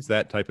touchdowns. Like, he's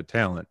that type of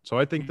talent. So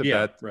I think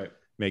that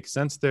makes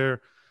sense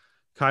there.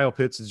 Kyle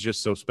Pitts is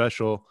just so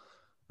special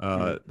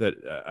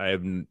that I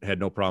haven't had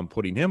no problem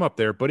putting him up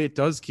there. But it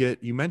does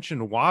get – you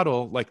mentioned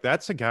Waddle. Like,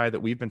 that's a guy that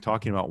we've been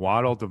talking about,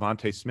 Waddle,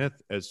 Devontae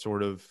Smith, as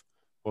sort of,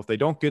 well, if they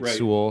don't get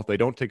Sewell, if they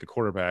don't take a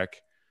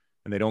quarterback,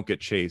 and they don't get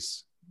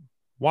Chase –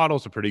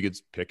 Waddle's a pretty good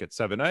pick at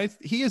 7.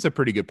 He is a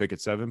pretty good pick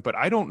at 7, but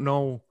I don't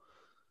know,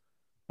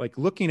 like,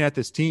 looking at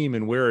this team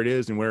and where it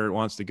is and where it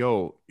wants to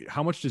go,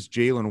 how much does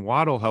Jalen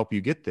Waddle help you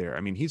get there?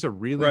 I mean, he's a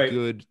really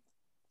good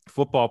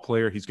football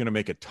player. He's going to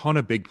make a ton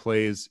of big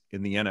plays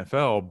in the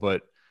NFL,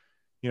 but,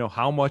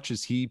 how much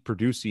is he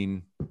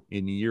producing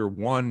in year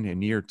 1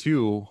 and year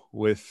 2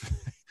 with,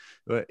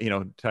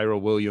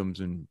 Tyrell Williams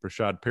and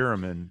Rashad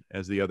Perriman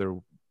as the other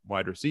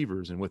wide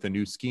receivers, and with a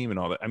new scheme and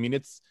all that? I mean,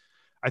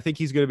 I think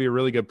he's going to be a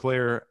really good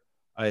player.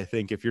 I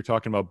think if you're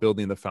talking about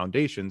building the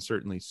foundation,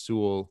 certainly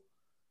Sewell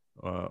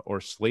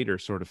or Slater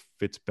sort of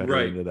fits better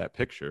into that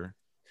picture.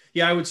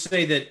 Yeah, I would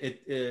say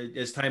that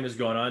as time has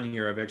gone on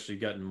here, I've actually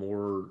gotten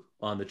more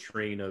on the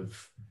train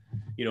of,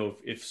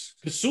 because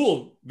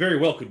Sewell very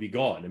well could be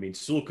gone. I mean,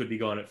 Sewell could be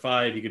gone at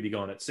 5. He could be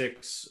gone at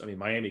 6. I mean,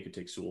 Miami could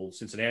take Sewell.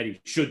 Cincinnati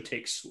should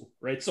take Sewell,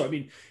 right? So, I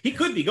mean, he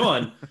could be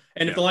gone.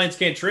 And if the Lions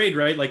can't trade,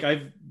 right, like,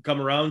 I've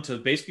come around to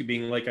basically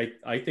being like,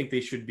 I think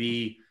they should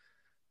be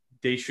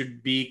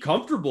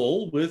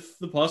comfortable with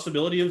the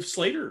possibility of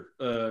Slater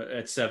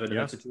at 7 in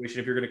that situation,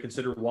 if you're going to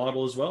consider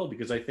Waddle as well,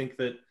 because I think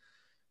that,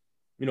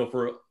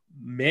 for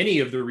many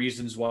of the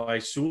reasons why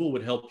Sewell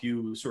would help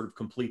you sort of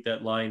complete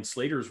that line,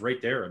 Slater's right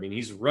there. I mean,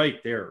 he's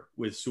right there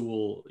with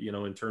Sewell,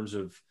 in terms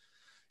of,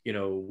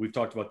 we've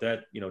talked about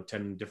that,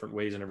 10 different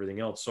ways and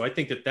everything else. So I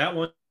think that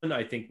one,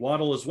 I think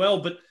Waddle as well,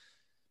 but,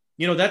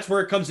 that's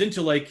where it comes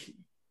into, like,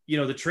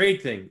 the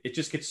trade thing. It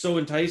just gets so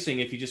enticing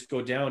if you just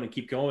go down and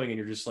keep going, and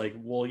you're just like,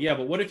 well, yeah,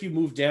 but what if you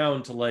move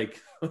down to like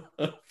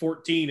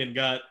 14 and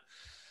got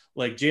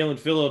like Jalen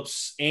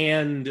Phillips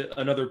and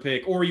another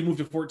pick, or you move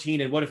to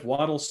 14 and what if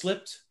Waddle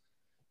slipped?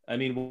 I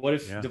mean, what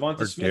if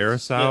Devonta Smith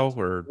Darrisaw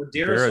or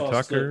Darrisaw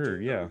Tucker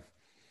or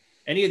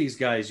any of these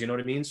guys, you know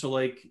what I mean? So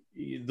like,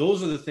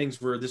 those are the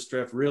things where this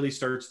draft really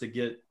starts to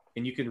get,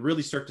 and you can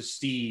really start to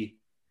see,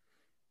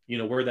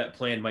 where that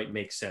plan might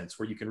make sense,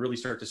 where you can really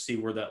start to see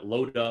where that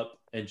load up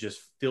and just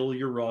fill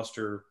your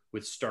roster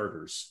with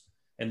starters.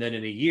 And then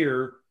in a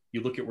year, you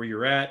look at where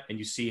you're at and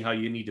you see how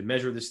you need to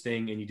measure this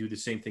thing, and you do the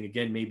same thing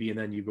again, maybe, and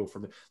then you go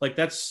from there. Like,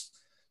 that's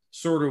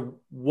sort of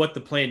what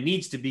the plan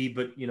needs to be.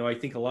 But, I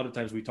think a lot of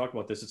times we talk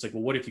about this, it's like,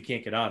 well, what if you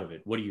can't get out of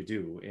it? What do you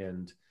do?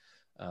 And,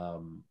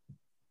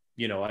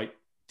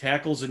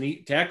 tackle's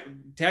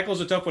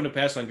a tough one to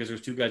pass on, because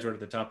there's 2 guys right at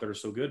the top that are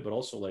so good, but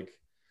also like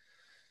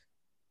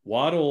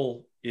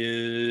Waddle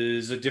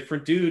is a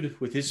different dude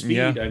with his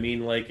speed. I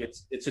mean, like,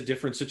 it's a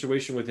different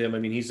situation with him. I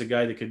mean, he's a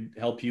guy that could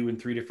help you in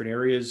 3 different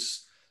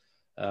areas.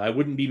 I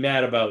wouldn't be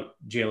mad about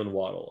Jalen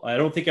Waddle. I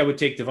don't think I would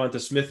take Devonta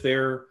Smith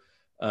there.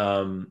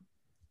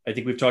 I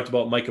think we've talked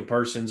about Micah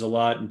Parsons a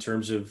lot in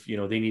terms of,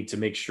 they need to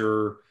make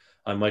sure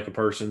on Micah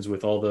Parsons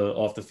with all the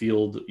off the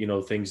field,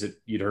 things that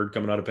you'd heard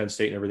coming out of Penn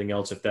State and everything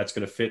else, if that's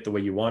going to fit the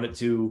way you want it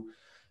to.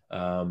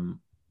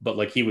 But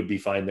like he would be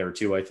fine there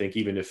too, I think,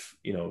 even if,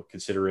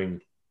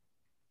 considering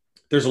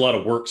there's a lot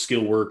of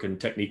skill work and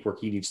technique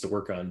work he needs to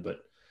work on, but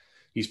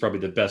he's probably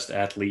the best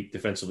athlete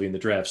defensively in the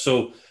draft.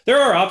 So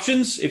there are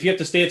options. If you have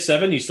to stay at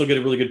 7, you still get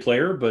a really good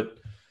player, but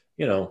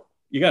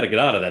you got to get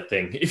out of that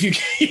thing. If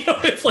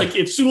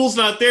if Sewell's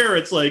not there,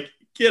 it's like,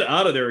 get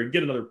out of there and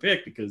get another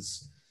pick,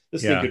 because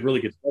this thing could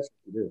really get special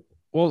to do.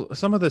 Well,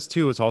 some of this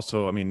too is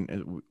also, I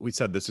mean, we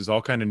said this is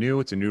all kind of new.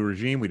 It's a new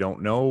regime. We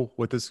don't know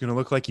what this is going to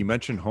look like. You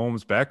mentioned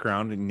Holmes'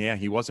 background, and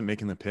he wasn't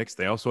making the picks.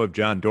 They also have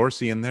John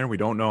Dorsey in there. We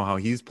don't know how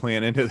he's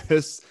playing into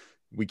this.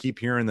 We keep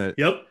hearing that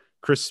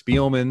Chris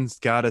Spielman's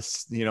got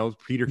us,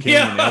 Peter King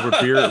and Albert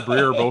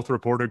Breer both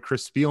reported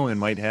Chris Spielman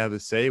might have a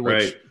say,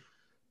 which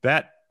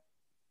that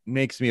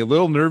makes me a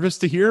little nervous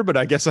to hear, but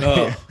I guess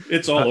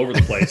it's all over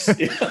the place.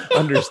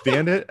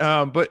 Understand it.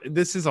 But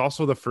this is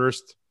also the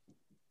first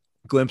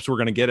glimpse we're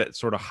going to get at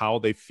sort of how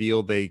they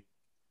feel they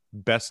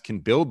best can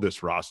build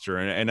this roster.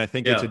 And I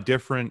think it's a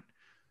different,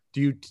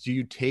 do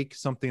you take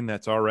something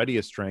that's already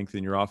a strength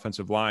in your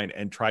offensive line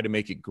and try to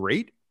make it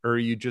great? Or are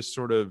you just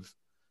sort of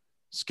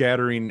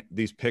scattering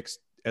these picks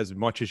as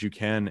much as you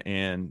can?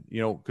 And,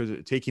 because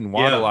taking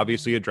Waddle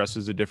obviously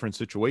addresses a different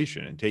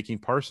situation, and taking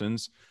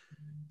Parsons,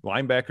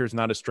 linebacker is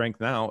not a strength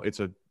now.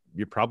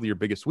 You're probably your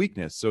biggest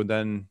weakness. So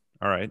then,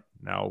 all right,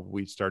 now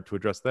we start to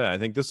address that. I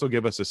think this will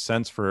give us a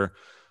sense for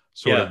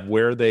sort of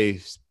where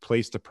they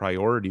place the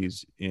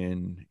priorities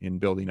in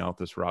building out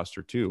this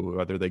roster too,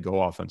 whether they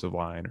go offensive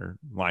line or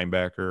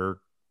linebacker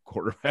or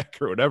quarterback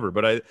or whatever.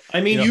 But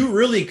I mean, you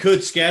really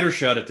could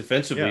scattershot it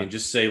defensively and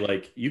just say,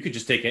 like, you could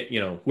just take it,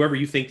 whoever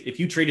you think, if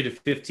you traded at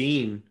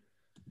 15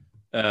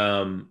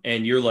 and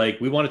you're like,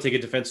 we want to take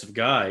a defensive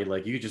guy,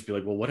 like, you could just be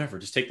like, well, whatever,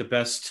 just take the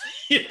best,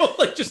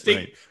 just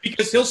take,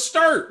 because he'll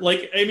start.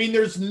 Like, I mean,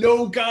 there's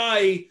no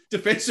guy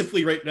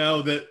defensively right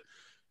now that,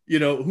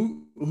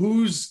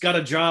 who's got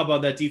a job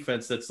on that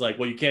defense that's like,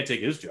 well, you can't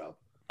take his job.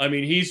 I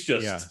mean, he's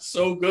just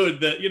so good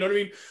that, you know what I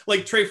mean?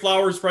 Like, Trey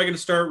Flowers probably going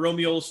to start,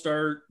 Romeo will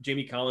start,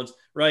 Jamie Collins,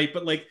 right?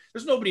 But, like,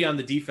 there's nobody on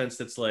the defense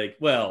that's like,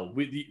 well,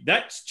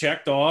 that's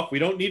checked off. We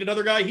don't need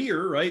another guy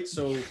here, right?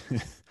 So,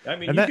 I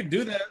mean, you can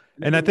do that.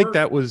 And I think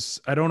that was,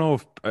 I don't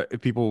know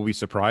if people will be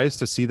surprised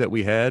to see that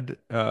we had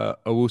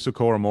Owusu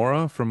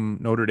Koromora from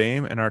Notre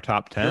Dame in our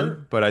top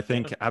 10, but I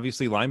think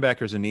obviously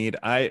linebackers in need.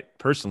 I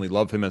personally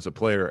love him as a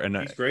player, and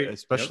he's great.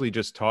 Especially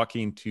just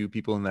talking to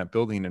people in that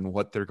building and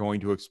what they're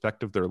going to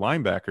expect of their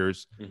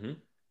linebackers.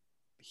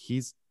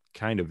 He's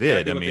kind of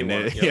it. I mean,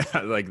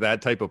 like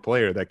that type of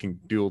player that can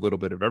do a little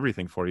bit of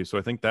everything for you. So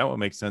I think that would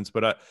make sense.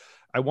 But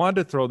I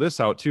wanted to throw this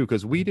out too,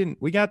 because we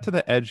got to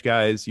the edge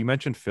guys. You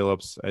mentioned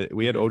Phillips.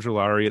 We had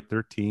Ojulari at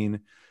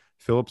 13,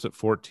 Phillips at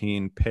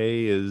 14.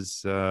 Pay is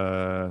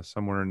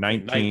somewhere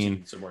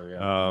 19 somewhere,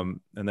 and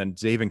then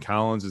Zaven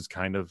Collins is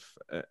kind of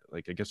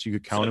like, I guess you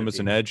could count him as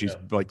an edge. He's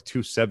like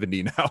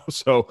 270 now.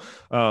 So,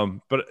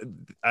 but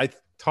I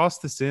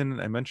tossed this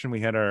in. I mentioned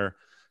we had our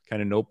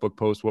kind of notebook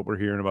post, what we're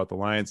hearing about the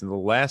Lions. And the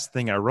last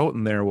thing I wrote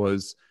in there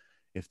was,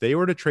 if they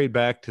were to trade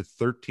back to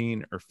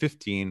 13 or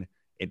 15,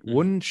 it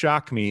wouldn't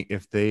shock me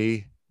if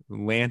they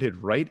landed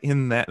right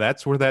in that.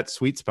 That's where that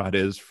sweet spot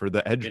is for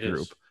the edge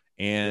group.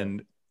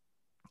 And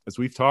as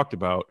we've talked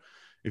about,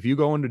 if you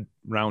go into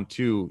round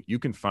 2, you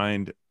can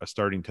find a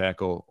starting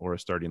tackle or a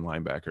starting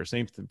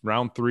linebacker.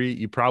 Round 3,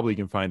 you probably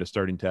can find a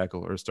starting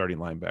tackle or a starting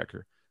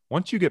linebacker.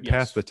 Once you get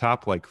past the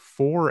top, like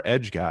 4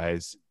 edge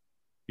guys,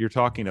 you're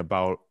talking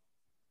about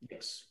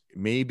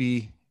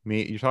maybe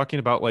you're talking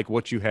about like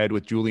what you had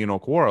with Julian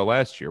Okwara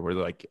last year, where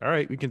they're like, all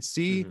right, we can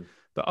see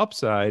the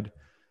upside.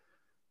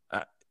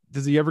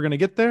 Is he ever going to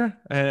get there?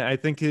 And I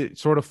think it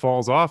sort of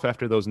falls off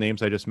after those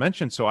names I just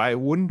mentioned. So I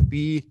wouldn't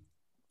be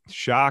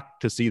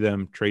shocked to see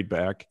them trade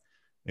back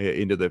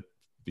into the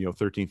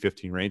 13,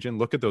 15 range and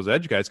look at those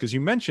edge guys. Because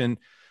you mentioned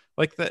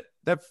like that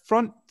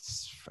front,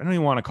 I don't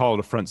even want to call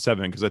it a front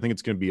 7, because I think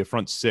it's going to be a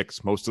front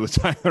 6 most of the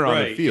time they're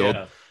on the field.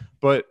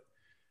 But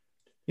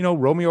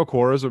Romeo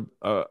Okwara is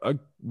a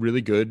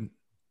really good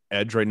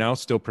edge right now,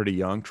 still pretty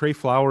young. Trey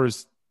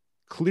Flowers,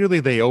 clearly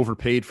they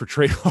overpaid for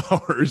Trey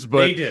Flowers,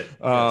 but they did.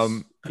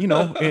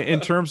 In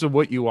terms of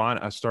what you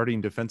want a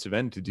starting defensive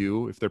end to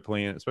do, if they're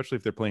playing, especially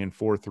if they're playing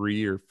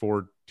 4-3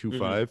 or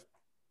 4-2-5,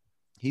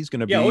 he's going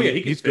to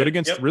be, he's good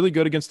against, really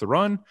good against the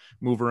run,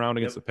 move around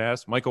against the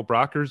pass. Michael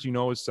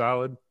Brockers, is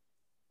solid.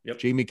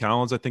 Jamie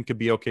Collins, I think, could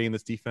be okay in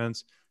this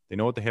defense. They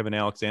know what they have in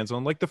Alex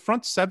Anzalone. Like the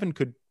front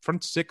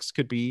 6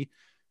 could be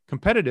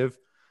competitive.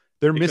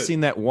 They're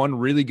missing that one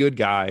really good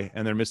guy,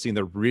 and they're missing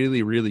the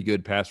really, really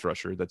good pass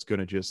rusher that's going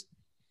to just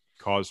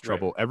cause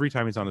trouble every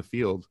time he's on the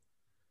field.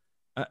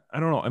 I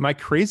don't know. Am I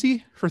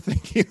crazy for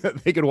thinking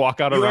that they could walk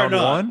out of round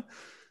 1?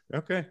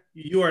 Okay.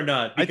 You are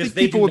not. I think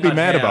people would be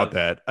mad about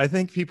that. I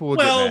think people would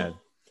get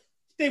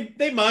mad.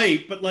 They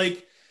might, but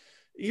like,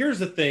 here's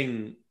the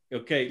thing.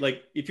 Okay,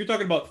 like if you're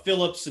talking about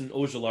Phillips and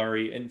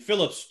Ojulari, and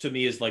Phillips to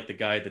me is like the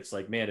guy that's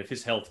like, man, if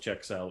his health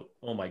checks out,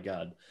 oh my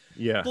god,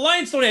 Yeah. the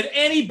Lions don't have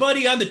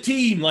anybody on the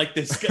team like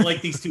this,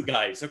 like these two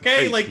guys.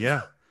 Okay, Right.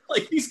 Yeah.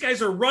 like these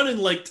guys are running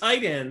like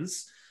tight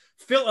ends.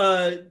 They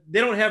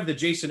don't have the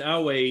Jason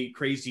Awe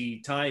crazy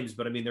times,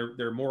 but I mean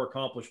they're more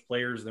accomplished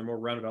players. They're more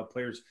rounded out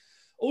players.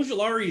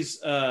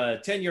 Ojulari's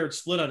 10-yard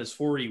split on his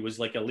 40 was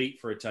like elite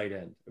for a tight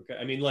end. Okay.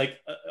 I mean, like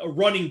a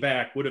running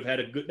back would have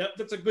had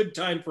that's a good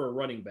time for a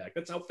running back.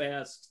 That's how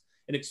fast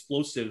and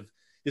explosive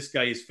this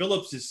guy is.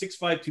 Phillips is 6'5",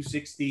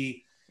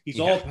 260. He's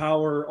all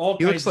power, all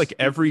he looks like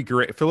every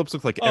great Phillips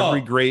looks like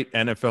every great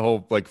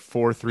NFL like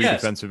 4-3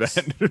 defensive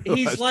end.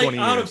 He's like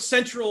out of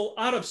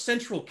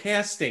central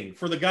casting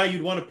for the guy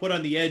you'd want to put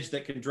on the edge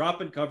that can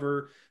drop and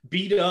cover,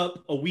 beat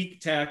up a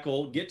weak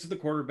tackle, get to the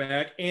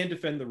quarterback, and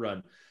defend the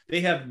run.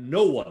 They have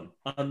no one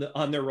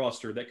on their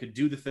roster that could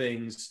do the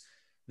things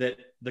that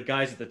the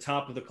guys at the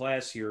top of the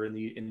class here in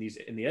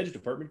the edge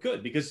department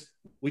could, because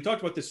we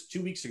talked about this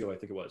 2 weeks ago, I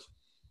think it was.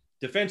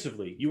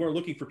 Defensively, you are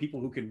looking for people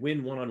who can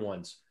win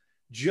one-on-ones.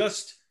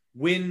 Just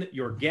win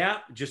your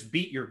gap, just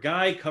beat your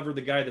guy, cover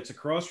the guy that's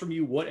across from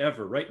you,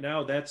 whatever. Right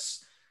now,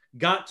 that's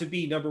got to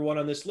be number one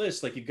on this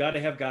list. Like, you've got to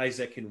have guys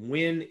that can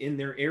win in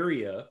their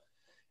area.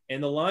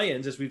 And the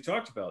Lions, as we've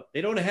talked about, they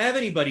don't have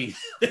anybody.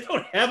 They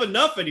don't have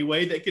enough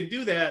anyway that can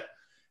do that.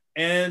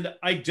 And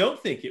I don't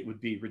think it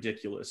would be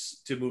ridiculous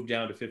to move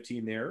down to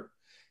 15 there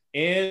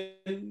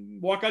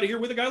and walk out of here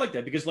with a guy like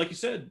that. Because like you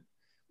said,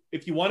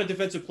 if you want a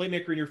defensive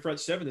playmaker in your front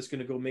seven that's going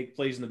to go make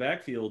plays in the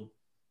backfield,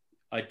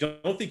 I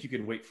don't think you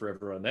can wait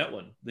forever on that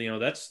one. You know,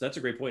 that's a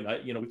great point.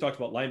 We talked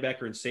about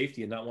linebacker and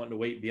safety and not wanting to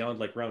wait beyond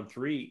like round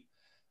 3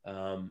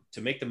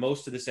 to make the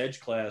most of this edge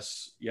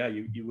class. Yeah,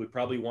 you would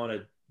probably want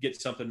to get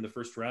something in the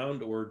first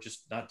round or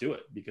just not do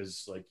it,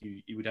 because like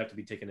you would have to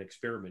be taking an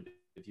experiment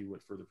if you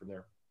went further from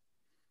there.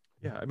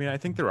 Yeah, I mean, I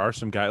think there are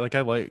some guys like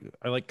I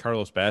like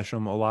Carlos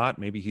Basham a lot.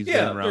 Maybe he's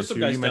in round 2.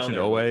 You mentioned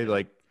Owe,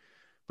 like,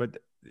 but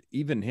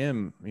even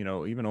him,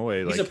 even Owe,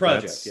 he's like a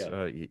project.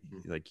 Yeah,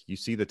 like you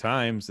see the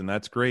times, and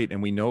that's great.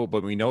 And we know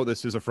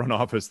this is a front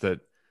office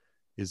that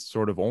is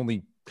sort of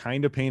only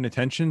kind of paying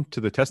attention to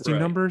the testing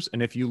numbers.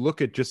 And if you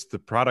look at just the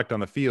product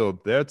on the field,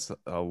 that's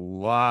a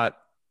lot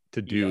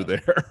to do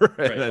there.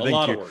 Right. I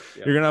think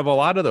you're going to have a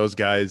lot of those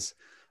guys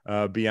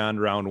beyond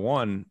round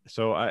 1.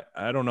 So I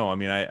don't know. I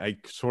mean, I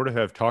sort of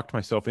have talked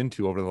myself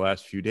into over the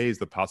last few days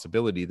the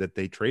possibility that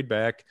they trade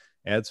back,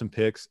 add some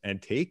picks, and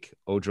take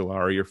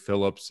Ojulari or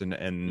Phillips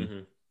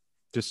and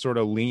just sort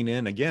of lean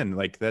in again.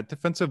 Like that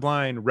defensive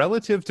line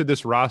relative to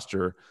this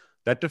roster,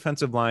 that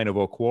defensive line of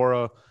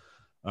Okwara,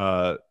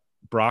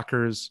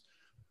 Brockers,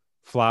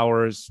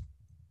 Flowers,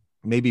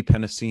 maybe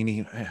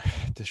Penasini,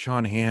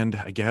 Deshaun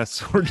Hand, I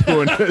guess we're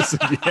doing this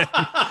again.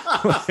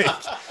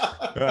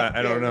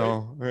 I don't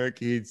know.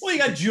 Like you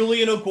got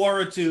Julian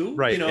Okwara too,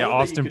 right?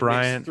 Austin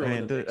Bryant,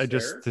 and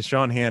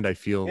Deshaun Hand. I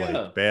feel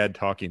like bad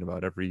talking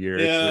about every year.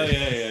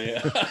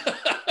 Yeah.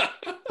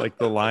 Like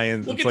the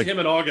Lions. Look at him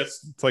in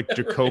August. It's like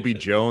Jacoby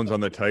Jones on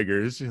the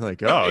Tigers. You're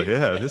like, oh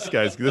yeah,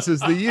 this is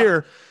the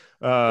year.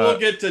 We'll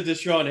get to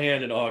Deshaun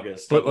Hand in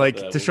August. But like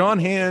Deshaun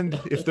Hand,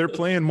 if they're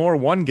playing more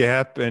one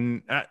gap,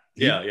 and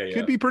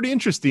could be pretty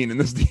interesting in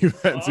this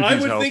defense. I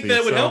would think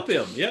that would help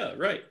him. Yeah,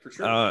 right, for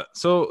sure.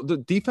 So the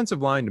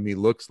defensive line to me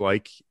looks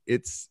like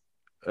it's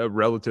a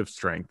relative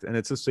strength, and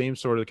it's the same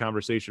sort of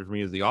conversation for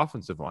me as the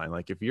offensive line.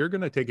 Like if you're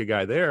going to take a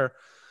guy there,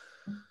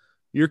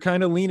 you're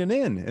kind of leaning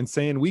in and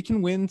saying we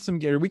can win some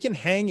games, we can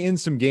hang in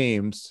some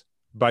games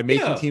by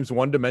making teams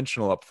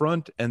one-dimensional up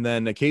front, and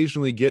then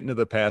occasionally get into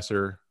the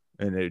passer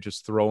and they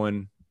just throw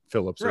in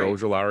Phillips or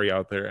Ojulari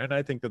out there. And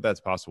I think that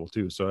that's possible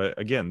too. So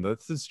again,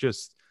 this is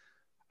just,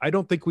 I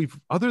don't think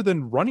other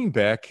than running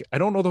back, I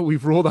don't know that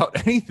we've ruled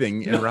out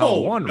anything in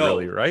round 1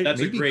 really, right?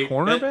 That's maybe a great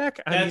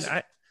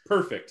cornerback.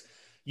 Perfect.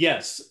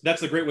 Yes.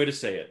 That's a great way to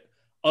say it.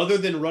 Other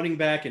than running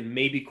back and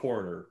maybe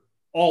corner,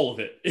 all of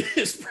it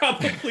is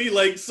probably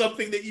like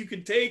something that you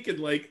could take. And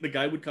like the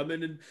guy would come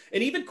in and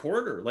even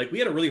corner, like we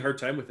had a really hard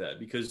time with that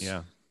because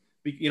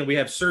we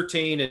have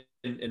Surtain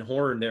and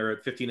Horn there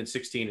at 15 and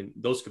 16, and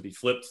those could be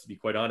flipped, to be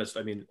quite honest.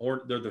 I mean,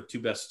 Horn, they're the two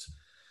best,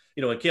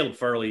 and Caleb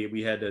Farley,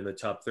 we had in the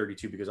top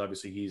 32 because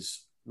obviously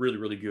he's really,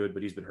 really good,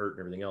 but he's been hurt and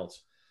everything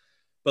else.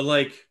 But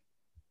like,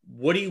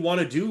 what do you want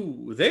to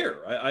do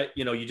there?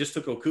 You just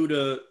took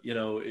Okuda,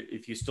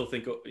 if you still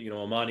think,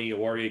 Amani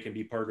Owarie can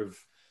be part of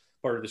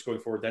this going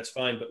forward, that's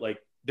fine. But like,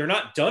 they're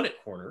not done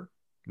at corner.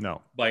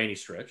 No, by any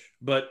stretch.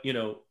 But,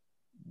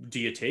 do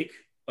you take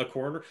a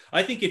corner?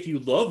 I think if you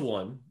love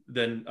one,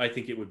 then I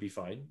think it would be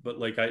fine. But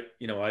like I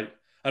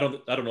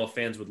don't know if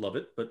fans would love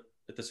it, but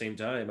at the same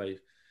time,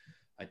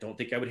 I don't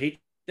think I would hate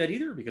that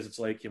either, because it's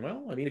like,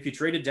 if you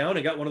traded down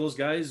and got one of those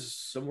guys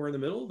somewhere in the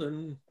middle,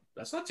 then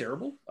that's not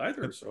terrible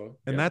either. So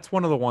that's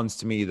one of the ones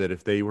to me that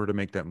if they were to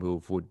make that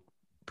move would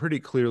pretty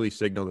clearly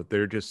signal that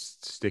they're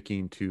just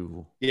sticking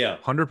to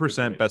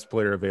 100% best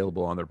player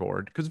available on their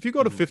board. Because if you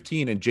go to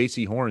 15 and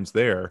JC Horn's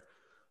there,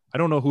 I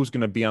don't know who's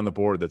going to be on the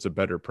board that's a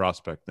better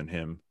prospect than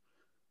him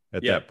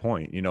at that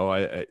point.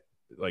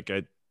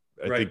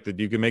 I Right. think that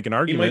you can make an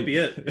He might argument be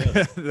it.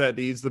 Yeah. that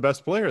he's the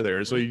best player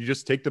there. So you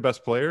just take the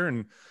best player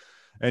and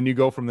you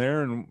go from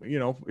there. And,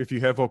 if you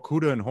have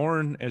Okudah and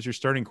Horn as your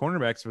starting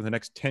cornerbacks for the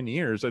next 10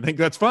 years, I think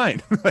that's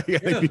fine. Like, I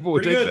think people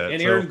would take good. that.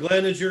 And Aaron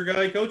Glenn is your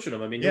guy coaching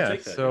him. I mean, you'll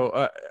take that.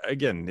 So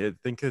again, I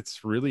think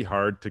it's really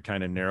hard to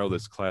kind of narrow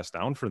this class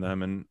down for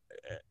them.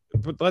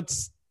 But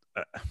let's,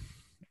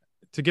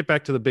 to get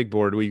back to the big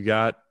board, we've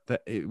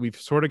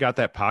sort of got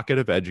that pocket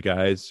of edge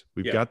guys.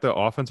 We've got the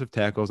offensive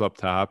tackles up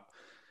top.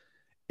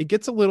 It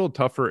gets a little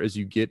tougher as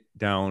you get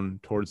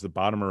down towards the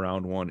bottom of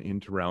round 1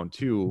 into round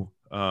 2.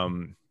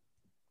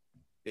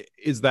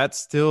 Is that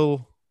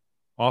still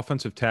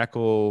offensive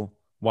tackle,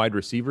 wide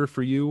receiver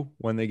for you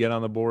when they get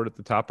on the board at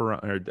the top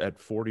around, or at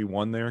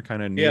 41 there,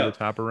 kind of near the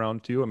top of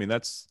round 2? I mean,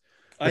 that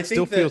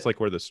still feels like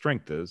where the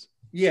strength is.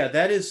 Yeah,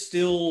 that is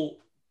still,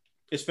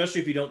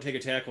 especially if you don't take a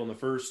tackle in the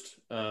first,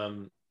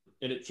 and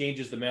it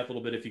changes the math a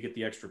little bit if you get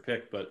the extra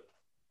pick. But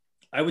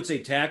I would say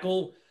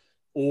tackle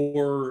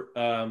or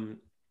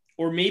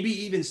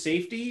maybe even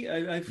safety.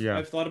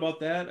 I've thought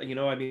about that. I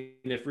mean,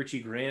 if Richie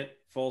Grant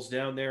falls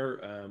down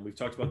there, we've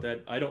talked about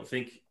that. I don't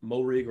think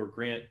Moehrig or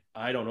Grant,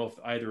 I don't know if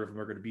either of them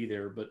are going to be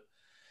there, but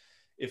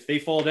if they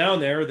fall down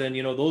there, then,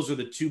 those are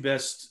the two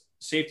best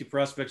safety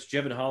prospects.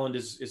 Jevon Holland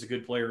is a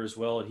good player as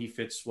well, and he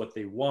fits what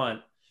they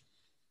want.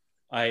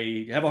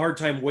 I have a hard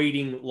time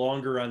waiting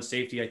longer on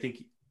safety. I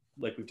think,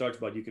 like we've talked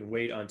about, you can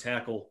wait on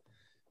tackle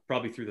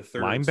probably through the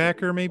third.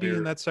 Linebacker maybe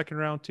in that second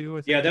round too.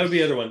 I think that would be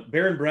the other one.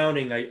 Baron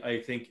Browning, I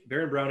think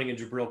Baron Browning and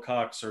Jabril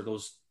Cox are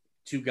those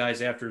two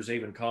guys after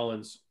Zaven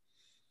Collins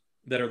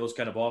that are those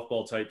kind of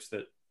off-ball types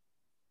that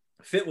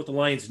fit what the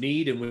Lions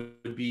need and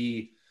would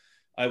be,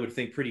 I would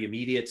think, pretty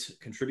immediate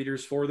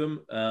contributors for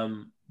them.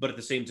 But at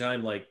the same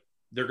time, like,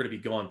 they're going to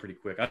be gone pretty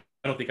quick. I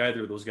don't think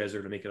either of those guys are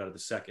going to make it out of the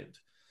second.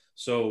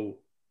 So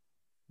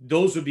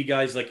those would be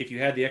guys, like, if you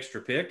had the extra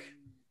pick,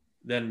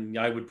 then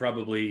I would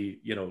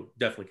probably,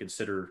 definitely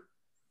consider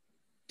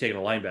taking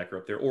a linebacker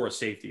up there or a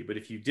safety. But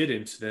if you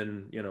didn't,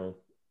 then,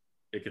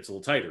 it gets a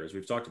little tighter, as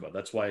we've talked about.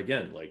 That's why,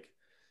 again, like,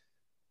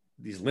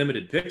 these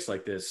limited picks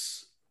like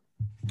this,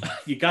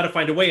 you got to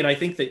find a way. And I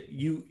think that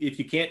if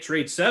you can't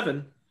trade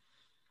 7,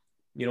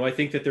 I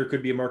think that there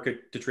could be a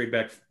market to trade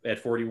back at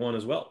 41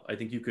 as well. I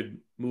think you could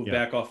move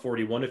back off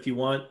 41 if you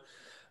want.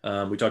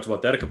 We talked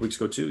about that a couple weeks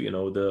ago too.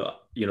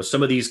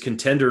 Some of these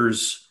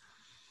contenders,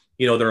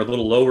 they're a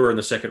little lower in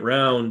the second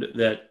round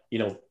that,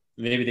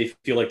 maybe they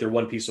feel like they're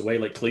one piece away,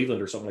 like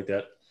Cleveland or something like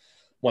that,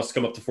 wants to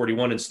come up to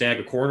 41 and snag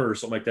a corner or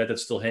something like that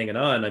that's still hanging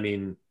on. I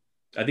mean,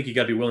 I think you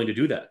got to be willing to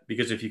do that,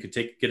 because if you could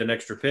get an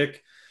extra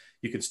pick,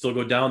 you could still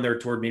go down there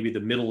toward maybe the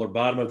middle or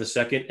bottom of the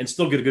second and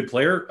still get a good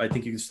player. I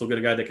think you can still get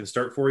a guy that can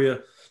start for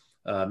you,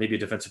 maybe a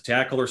defensive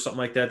tackle or something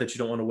like that you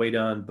don't want to wait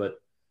on.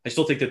 But I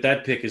still think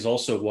that pick is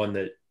also one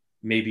that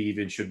maybe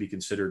even should be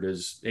considered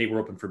as, hey, we're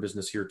open for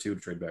business here too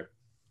to trade back.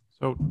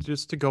 So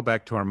just to go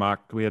back to our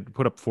mock, we had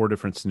put up 4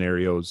 different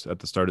scenarios at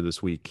the start of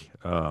this week,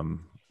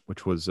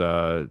 which was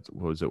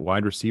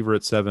wide receiver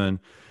at 7,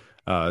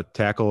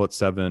 tackle at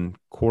 7,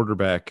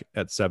 quarterback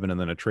at 7, and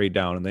then a trade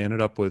down. And they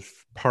ended up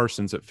with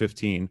Parsons at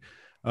 15.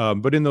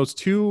 But in those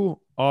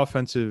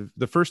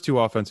the first 2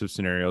 offensive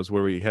scenarios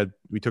where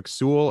we took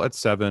Sewell at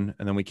 7,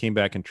 and then we came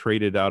back and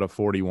traded out of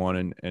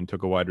 41 and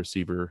took a wide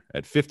receiver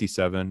at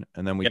 57.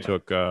 And then we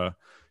took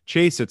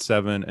Chase at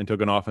 7 and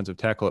took an offensive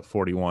tackle at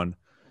 41.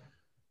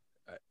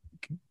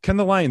 Can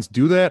the Lions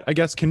do that? I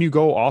guess, can you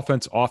go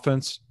offense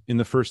in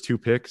the first 2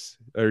 picks?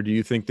 Or do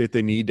you think that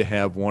they need to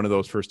have one of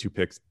those first 2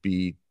 picks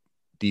be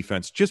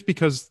defense, just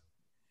because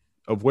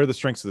of where the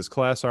strengths of this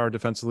class are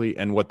defensively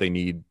and what they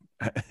need,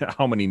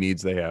 how many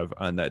needs they have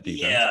on that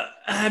defense? Yeah.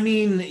 I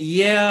mean,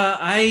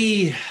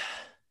 I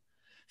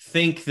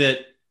think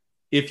that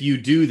if you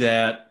do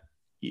that,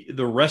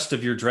 the rest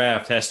of your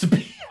draft has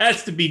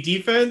to be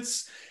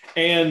defense.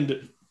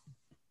 And,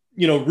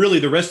 really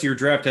the rest of your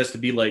draft has to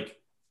be like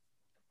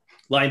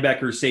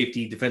linebacker,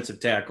 safety, defensive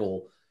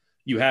tackle.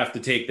 You have to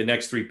take the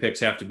next 3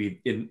 picks have to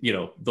be in,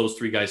 those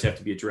 3 guys have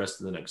to be addressed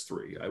in the next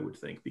 3, I would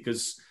think,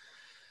 because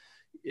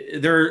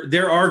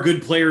there are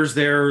good players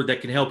there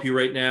that can help you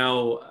right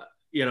now.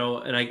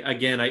 And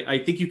I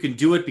think you can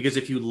do it, because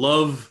if you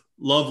love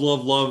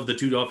the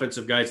 2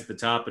 offensive guys at the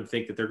top and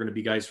think that they're going to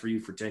be guys for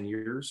you for 10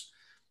 years,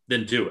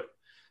 then do it.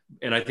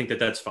 And I think that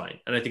that's fine.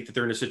 And I think that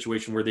they're in a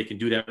situation where they can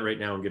do that right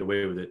now and get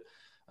away with it.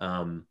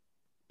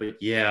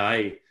 But yeah,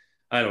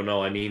 I don't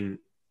know. I mean,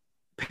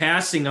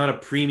 passing on a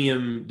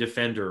premium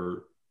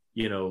defender,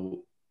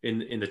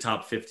 in the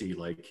top 50,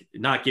 like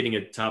not getting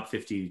a top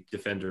 50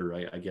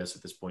 defender, I guess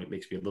at this point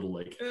makes me a little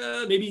like,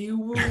 maybe you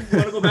want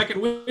to go back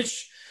and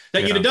wish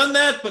that you'd have done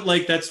that. But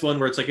like, that's one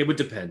where it's like, it would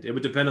depend. It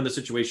would depend on the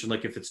situation.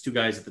 Like if it's 2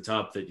 guys at the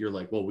top that you're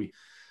like, well,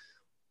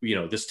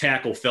 this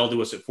tackle fell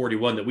to us at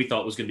 41 that we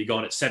thought was going to be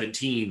gone at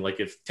 17. Like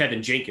if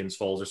Tevin Jenkins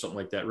falls or something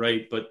like that.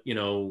 Right. But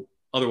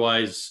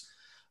otherwise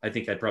I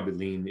think I'd probably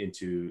lean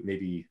into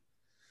maybe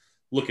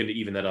looking to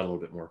even that out a little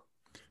bit more.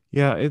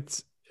 Yeah,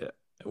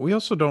 we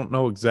also don't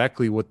know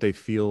exactly what they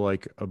feel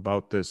like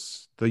about the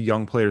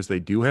young players they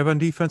do have on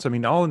defense. I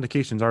mean, all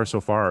indications are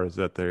so far is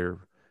that they're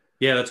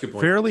Yeah, that's a good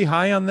point. fairly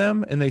high on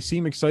them, and they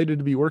seem excited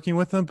to be working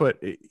with them. But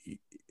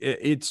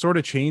it sort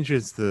of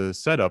changes the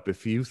setup.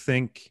 If you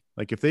think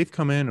like if they've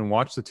come in and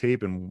watched the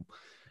tape and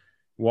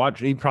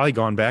he'd probably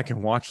gone back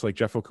and watched like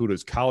Jeff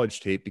Okuda's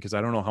college tape, because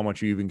I don't know how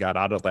much you even got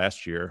out of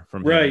last year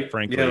from him,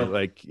 frankly. Yeah.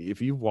 Like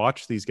if you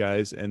watch these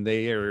guys and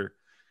they are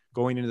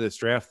going into this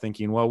draft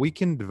thinking, well, we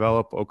can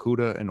develop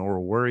Okuda and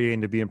Oruwariye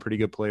into being pretty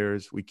good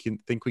players. We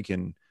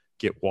can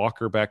get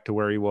Walker back to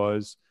where he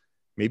was.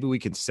 Maybe we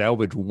can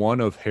salvage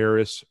one of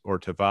Harris or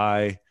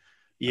Tavai.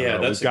 Yeah,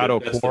 we've got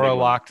Okora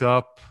locked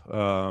up.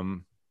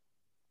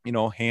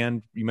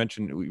 Hand, you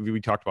mentioned, we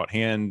talked about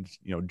Hand,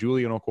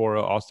 Julian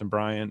Okora, Austin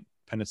Bryant,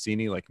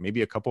 Penasini, like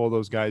maybe a couple of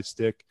those guys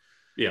stick.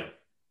 Yeah.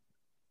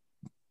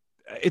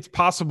 It's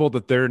possible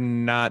that they're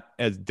not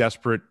as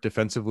desperate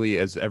defensively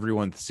as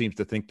everyone seems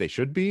to think they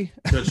should be.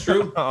 That's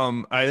true.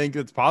 I think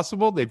it's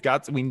possible.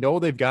 We know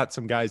they've got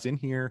some guys in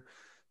here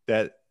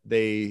that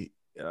they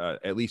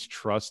at least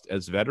trust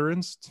as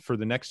veterans for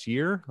the next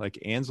year, like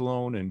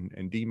Anzalone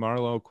and D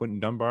Marlowe, Quentin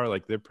Dunbar.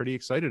 Like they're pretty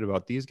excited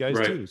about these guys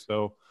too.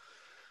 So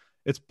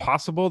it's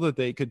possible that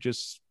they could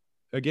just,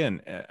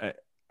 again,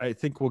 I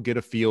think we'll get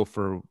a feel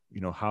for,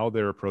 how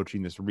they're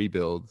approaching this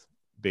rebuild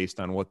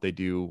based on what they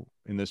do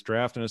in this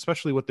draft, and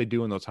especially what they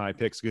do in those high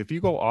picks. If you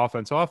go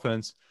offense,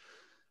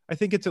 I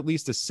think it's at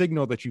least a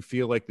signal that you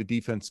feel like the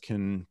defense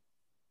can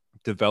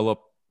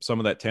develop some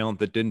of that talent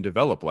that didn't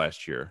develop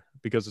last year,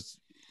 because it's,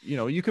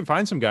 you can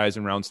find some guys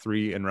in rounds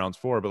 3 and rounds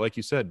 4, but like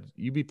you said,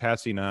 you'd be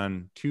passing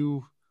on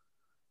 2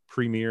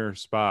 premier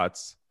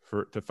spots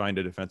to find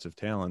a defensive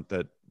talent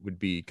that would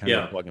be kind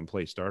of a plug and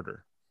play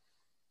starter.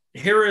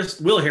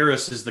 Will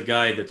Harris is the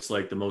guy that's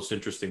like the most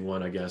interesting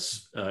one, I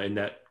guess, in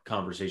that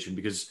conversation,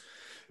 because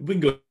we can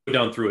go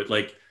down through it.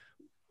 Like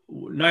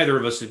neither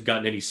of us have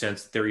gotten any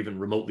sense that they're even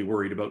remotely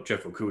worried about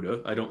Jeff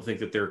Okuda. I don't think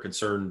that they're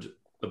concerned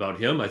about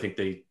him. I think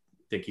they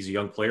think he's a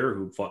young player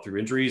who fought through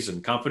injuries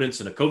and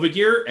confidence in a COVID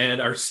year, and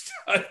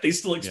they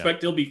still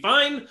expect he'll be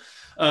fine.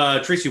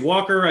 Tracy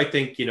Walker, I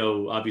think,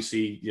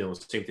 obviously,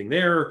 same thing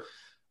there.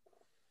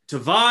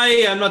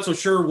 Tavai, I'm not so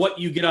sure what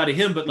you get out of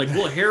him, but like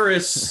Will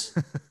Harris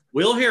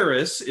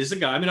is a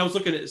guy. I mean, I was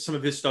looking at some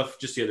of his stuff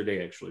just the other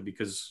day, actually,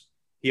 because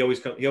he always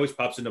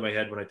pops into my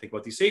head when I think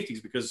about these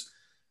safeties, because,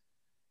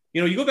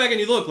 you go back and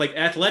you look, like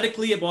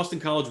athletically at Boston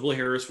College, Will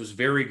Harris was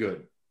very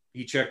good.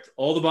 He checked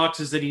all the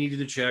boxes that he needed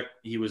to check.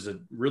 He was a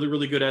really,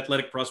 really good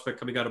athletic prospect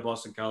coming out of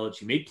Boston College.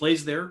 He made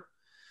plays there.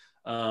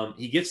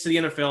 He gets to the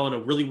NFL in a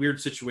really weird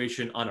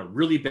situation on a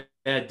really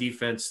bad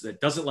defense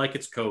that doesn't like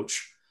its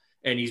coach.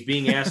 And he's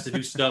being asked to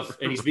do stuff,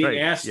 and he's being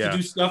asked to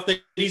do stuff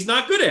that he's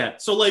not good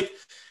at. So like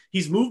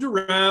he's moved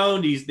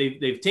around.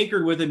 They've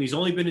tinkered with him. He's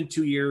only been in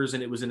 2 years,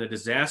 and it was in a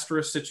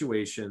disastrous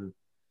situation.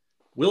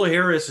 Will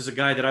Harris is a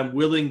guy that I'm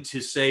willing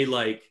to say,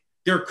 like,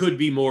 there could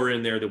be more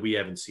in there that we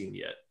haven't seen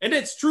yet. And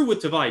it's true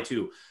with Tavai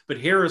too,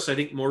 but Harris, I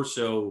think more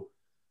so.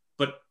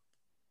 But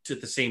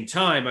at the same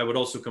time, I would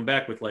also come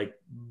back with like,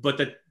 but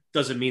that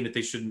doesn't mean that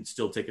they shouldn't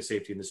still take a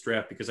safety in this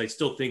draft, because I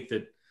still think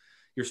that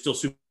you're still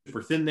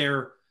super thin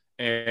there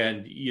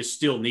and you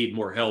still need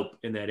more help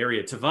in that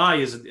area. Tavai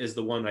is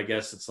the one, I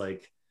guess it's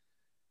like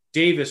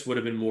Davis would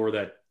have been more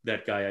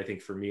that guy, I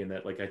think, for me, and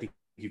that, like, I think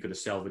you could have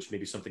salvaged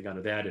maybe something out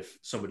of that if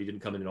somebody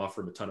didn't come in and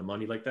offer him a ton of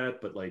money like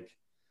that. But like,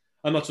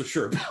 I'm not so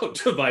sure about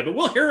Tavai, but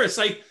Will Harris,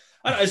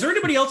 is there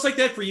anybody else like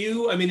that for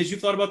you? I mean, as you've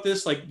thought about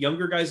this, like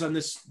younger guys on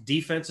this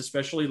defense,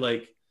 especially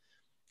like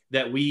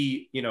that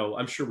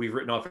I'm sure we've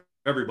written off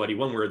everybody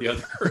one way or the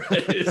other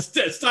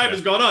as time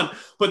has gone on,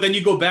 but then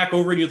you go back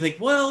over and you think,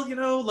 well,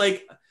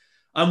 like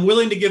I'm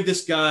willing to give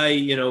this guy,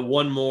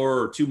 one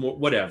more or 2 more,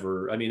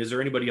 whatever. I mean, is there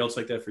anybody else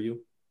like that for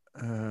you?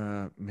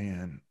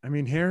 Man, I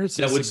mean, Harris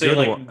that would say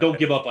like one. Don't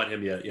give up on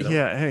him yet.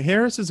 Yeah,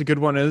 Harris is a good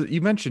one.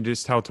 You mentioned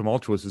just how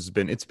tumultuous it's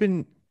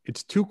been.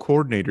 It's 2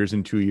 coordinators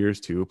in 2 years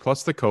too,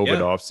 plus the COVID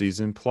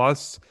offseason,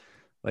 plus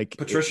like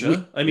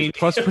Patricia.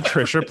 Plus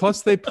Patricia,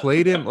 plus they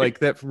played him like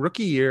that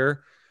rookie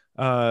year.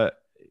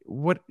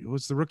 What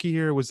was the rookie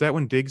year? Was that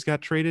when Diggs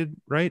got traded?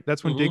 Right,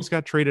 that's when Diggs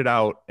got traded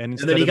out, and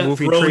instead of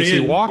moving Tracy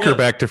Walker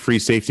back to free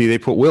safety, they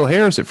put Will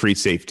Harris at free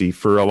safety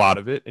for a lot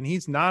of it, and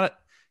he's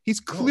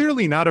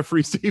clearly not a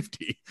free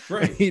safety.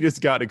 Right. He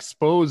just got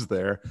exposed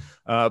there.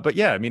 But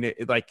yeah, I mean,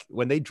 like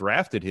when they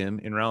drafted him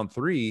in round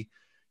 3,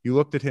 you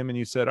looked at him and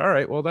you said, all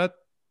right, well,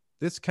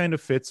 this kind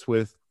of fits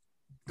with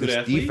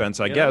this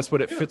defense, I guess,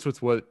 but it fits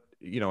with what,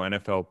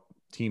 NFL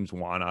teams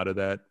want out of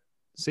that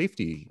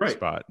safety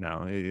spot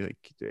now.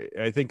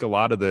 I think a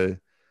lot of the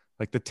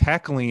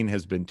tackling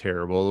has been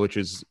terrible, which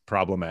is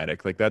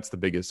problematic. Like that's the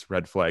biggest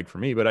red flag for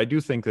me, but I do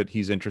think that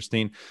he's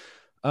interesting.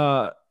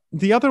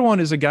 The other one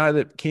is a guy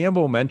that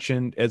Campbell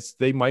mentioned as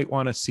they might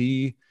want to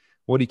see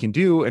what he can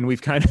do. And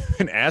we've kind of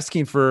been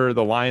asking for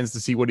the Lions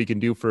to see what he can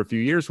do for a few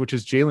years, which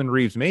is Jalen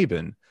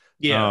Reeves-Maybin.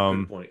 Yeah,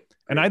 good point.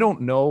 And I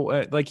don't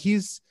know, like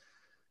he's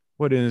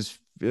his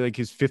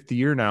 5th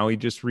year now. He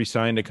just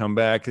resigned to come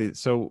back.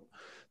 So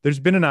there's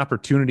been an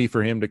opportunity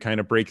for him to kind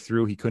of break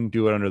through. He couldn't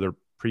do it under the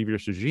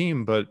previous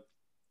regime, but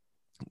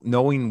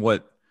knowing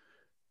what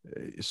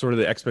sort of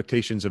the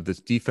expectations of this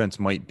defense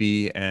might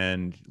be.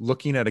 And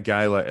looking at a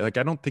guy like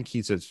I don't think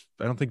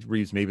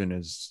Reeves-Maybin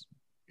is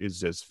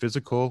as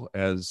physical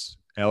as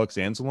Alex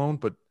Anzalone,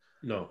 but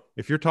no,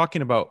 if you're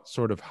talking about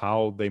sort of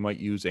how they might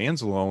use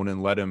Anzalone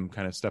and let him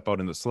kind of step out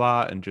in the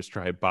slot and just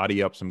try to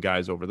body up some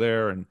guys over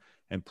there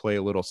and play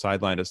a little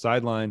sideline to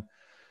sideline,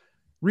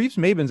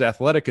 Reeves-Maybin's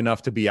athletic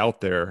enough to be out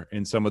there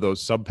in some of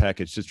those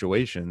sub-package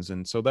situations.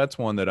 And so that's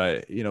one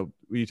that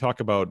we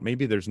talk about,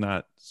 maybe there's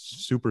not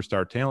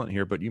superstar talent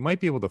here, but you might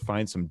be able to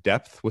find some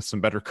depth with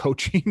some better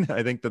coaching.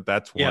 I think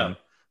that's one.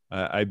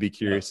 I'd be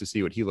curious to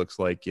see what he looks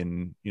like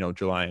in,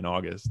 July and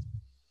August.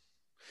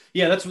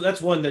 Yeah,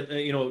 that's one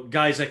that,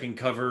 guys that can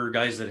cover,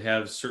 guys that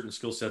have certain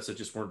skill sets that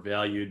just weren't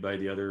valued by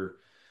the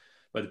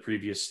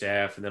previous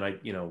staff. And then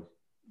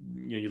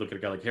you look at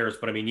a guy like Harris,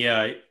 but I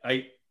mean,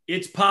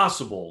 it's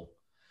possible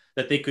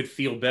that they could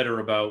feel better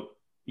about,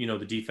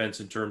 the defense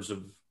in terms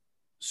of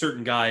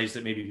certain guys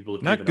that maybe people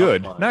have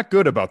not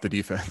good about the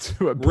defense.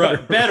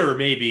 better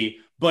maybe,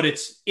 but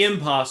it's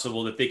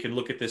impossible that they can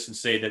look at this and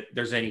say that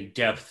there's any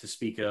depth to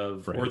speak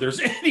of, right, or there's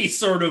any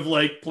sort of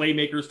like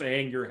playmakers to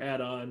hang your hat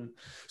on.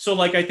 So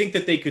I think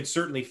that they could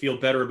certainly feel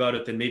better about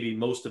it than maybe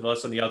most of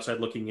us on the outside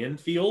looking in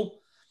feel.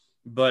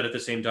 But at the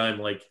same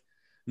time,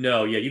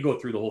 no, you go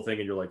through the whole thing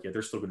and you're like,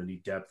 they're still going to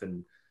need depth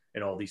and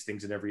all these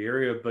things in every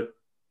area. But,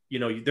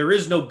 there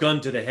is no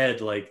gun to the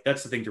head.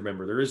 That's the thing to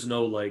remember. There is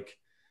no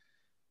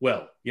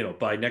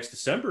by next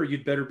December,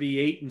 you'd better be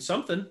 8 and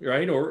something,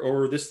 right?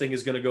 Or this thing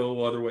is going to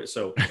go other way.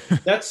 So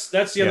that's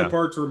the other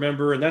part to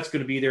remember. And that's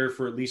going to be there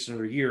for at least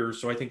another year.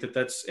 So I think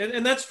that's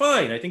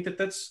fine. I think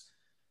that's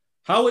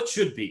how it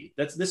should be.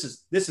 This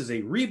is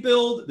a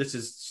rebuild.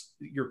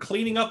 You're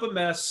cleaning up a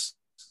mess.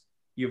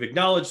 You've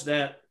acknowledged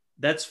that.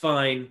 That's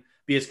fine.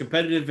 Be as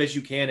competitive as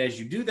you can as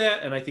you do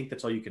that. And I think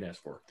that's all you can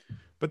ask for.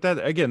 But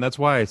that's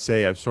why I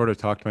say I've sort of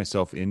talked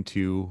myself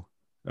into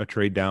a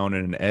trade down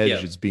and an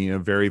edge as being a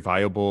very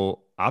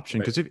viable option.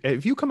 Because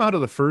if you come out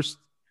of the first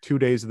 2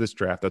 days of this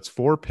draft, that's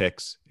 4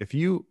 picks. If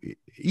you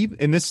even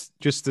in this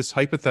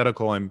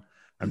hypothetical I'm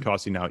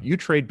tossing out, you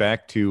trade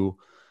back to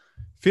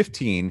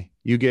 15,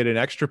 you get an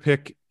extra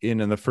pick in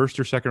the first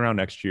or second round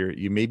next year.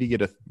 You maybe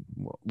get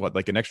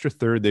an extra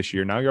third this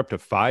year. Now you're up to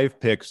 5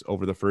 picks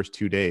over the first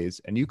 2 days,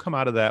 and you come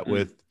out of that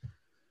with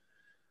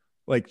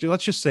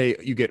let's just say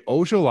you get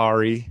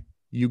Ojulari,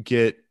 you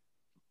get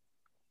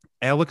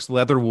Alex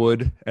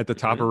Leatherwood at the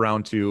top of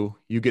round 2.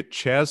 You get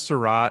Chaz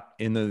Surratt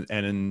and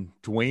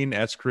Dwayne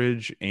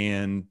Eskridge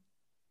and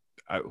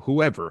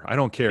whoever. I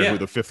don't care who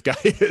the 5th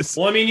guy is.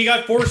 Well, I mean, you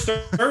got 4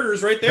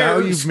 starters right there. Now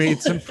you've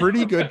made some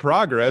pretty good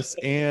progress.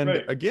 And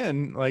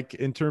again,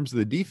 in terms of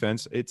the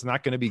defense, it's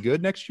not going to be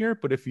good next year.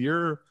 But if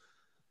you're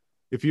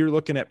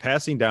looking at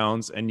passing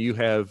downs and you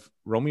have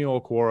Romeo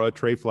Okwara,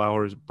 Trey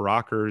Flowers,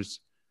 Brockers,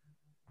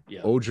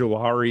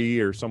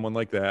 Ojulari or someone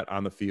like that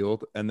on the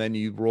field, and then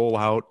you roll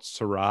out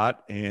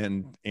Surratt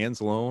and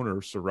Anzalone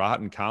or Surratt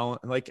and Collin,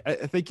 I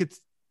think it's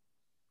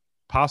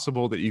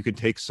possible that you could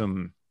take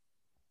some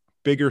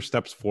bigger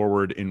steps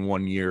forward in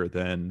 1 year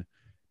than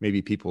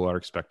maybe people are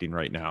expecting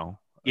right now.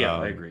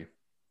 I agree.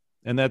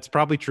 And that's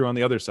probably true on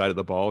the other side of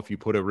the ball. If you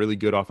put a really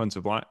good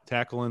offensive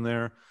tackle in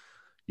there,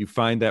 you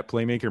find that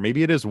playmaker.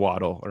 Maybe it is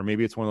Waddle, or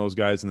maybe it's one of those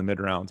guys in the mid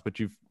rounds, but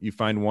you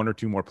find 1 or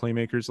 2 more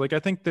playmakers. I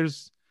think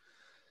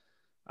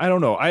I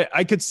don't know.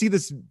 I could see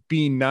this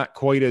being not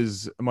quite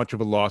as much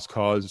of a lost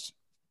cause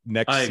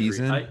next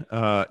season.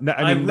 Not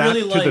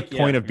to the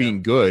point of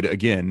being good,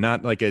 again,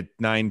 not like a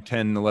 9,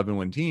 10, 11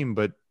 win team,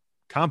 but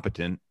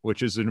competent,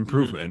 which is an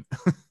improvement.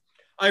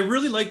 I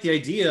really like the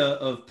idea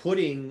of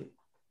putting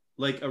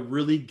a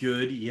really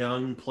good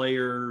young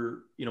player,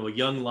 a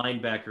young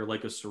linebacker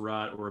like a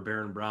Surratt or a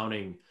Baron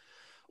Browning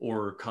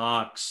or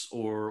Cox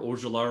or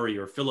Ojulari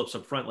or Phillips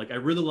up front. I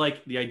really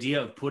like the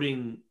idea of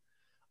putting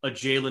a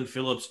Jalen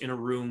Phillips in a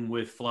room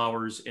with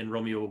Flowers and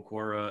Romeo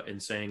Okwara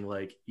and saying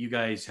you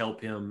guys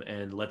help him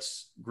and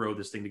let's grow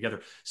this thing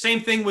together. Same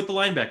thing with the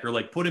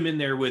linebacker, put him in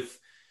there with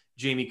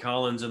Jamie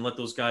Collins and let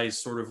those guys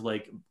sort of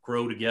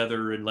grow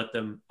together and let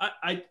them,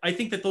 I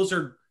think that those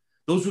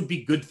would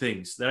be good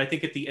things that I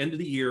think at the end of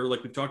the year,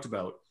 like we've talked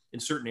about in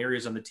certain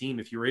areas on the team,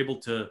 if you're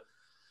able to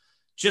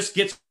just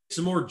get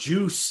some more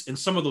juice in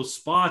some of those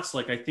spots,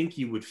 I think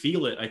you would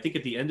feel it. I think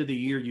at the end of the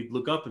year, you'd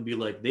look up and be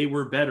they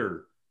were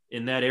better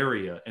in that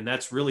area. And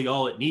that's really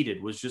all it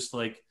needed, was just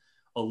a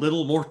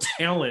little more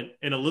talent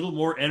and a little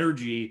more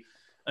energy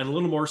and a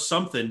little more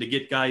something to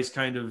get guys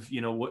kind of,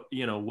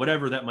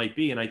 whatever that might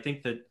be. And I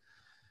think that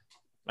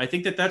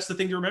that's the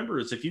thing to remember,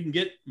 is if you can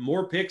get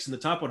more picks in the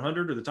top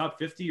 100 or the top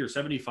 50 or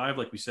 75,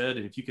 like we said,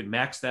 and if you can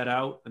max that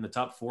out in the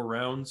top 4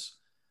 rounds,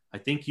 I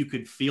think you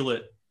could feel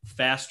it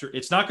faster.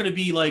 It's not going to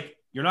be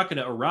you're not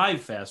going to arrive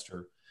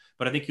faster,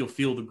 but I think you'll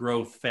feel the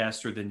growth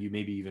faster than you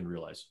maybe even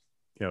realize.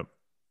 Yep.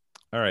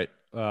 All right.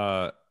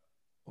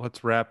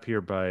 Let's wrap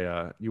here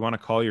by you want to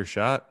call your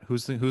shot?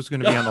 Who's going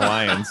to be on the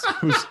Lions?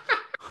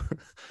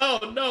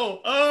 Oh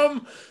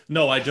no.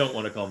 No, I don't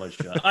want to call my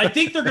shot. I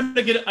think they're going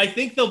to I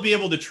think they'll be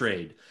able to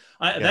trade.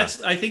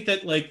 I think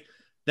that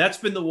That's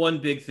been the one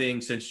big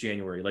thing since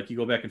January. Like you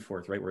go back and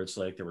forth, right? Where it's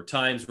like there were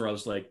times where I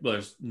was like, well,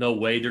 there's no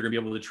way they're going to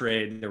be able to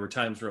trade. And there were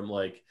times where I'm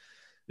like,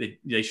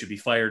 they should be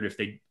fired if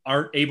they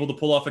aren't able to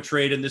pull off a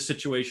trade in this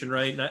situation,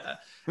 right?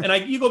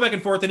 You go back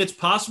and forth, and it's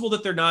possible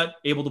that they're not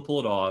able to pull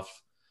it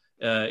off.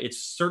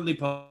 It's certainly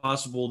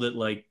possible that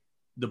like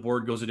the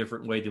board goes a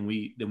different way than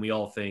we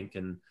all think,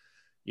 and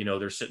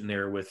they're sitting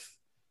there with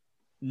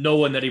no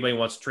one that anybody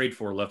wants to trade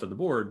for left on the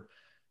board.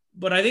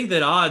 But I think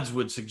that odds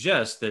would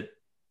suggest that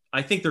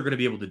I think they're going to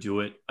be able to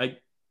do it.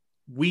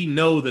 We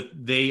know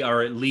that they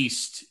are at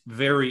least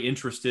very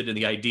interested in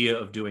the idea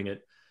of doing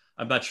it.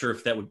 I'm not sure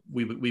if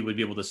we would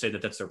be able to say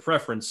that that's their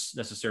preference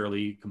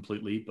necessarily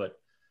completely, but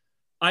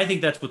I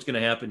think that's what's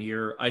going to happen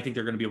here. I think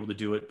they're going to be able to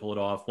do it, pull it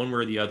off one way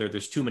or the other.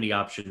 There's too many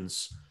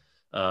options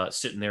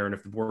sitting there. And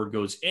if the board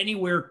goes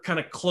anywhere kind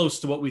of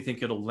close to what we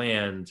think it'll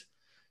land,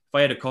 if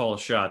I had to call a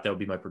shot, that would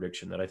be my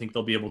prediction, that I think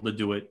they'll be able to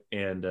do it.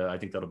 And I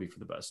think that'll be for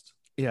the best.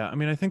 Yeah. I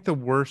mean, I think the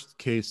worst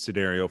case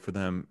scenario for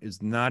them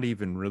is not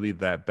even really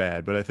that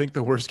bad, but I think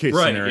the worst case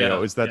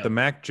scenario is that the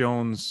Mac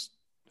Jones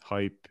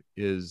hype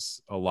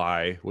is a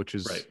lie, which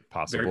is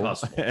possible. Very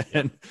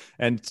possible.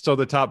 and so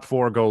the top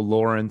four go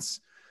Lawrence,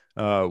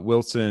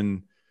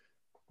 Wilson,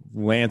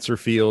 Lancer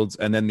Fields,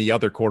 and then the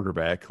other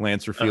quarterback,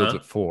 Lancer Fields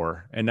at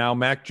 4. And now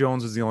Mac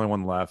Jones is the only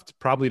one left.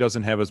 Probably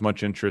doesn't have as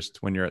much interest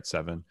when you're at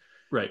 7.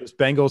 Right. Those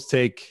Bengals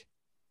take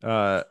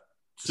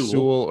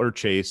Sewell or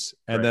Chase,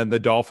 and then the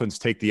Dolphins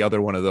take the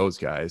other one of those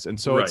guys. And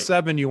so at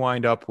 7, you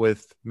wind up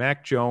with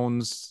Mac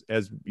Jones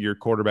as your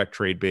quarterback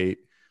trade bait,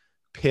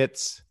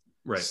 Pitts,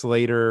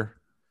 Slater,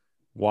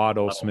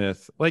 Waddle,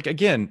 Smith. Like,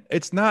 again,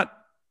 that's not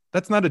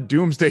a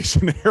doomsday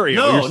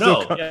scenario.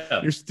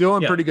 You're still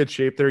in pretty good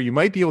shape there. You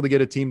might be able to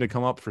get a team to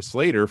come up for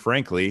Slater,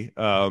 frankly.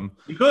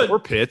 You could. Or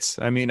Pitts.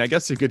 I mean, I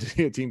guess you could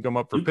see a team come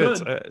up for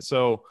Pitts.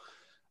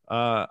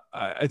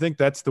 I think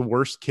that's the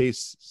worst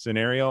case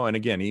scenario. And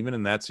again, even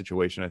in that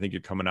situation, I think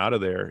you're coming out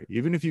of there.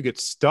 Even if you get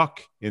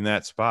stuck in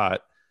that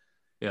spot,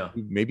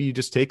 maybe you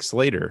just take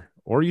Slater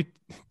or you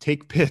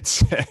take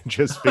Pitts and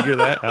just figure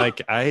that.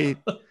 Like, I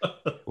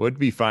would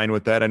be fine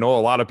with that. I know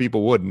a lot of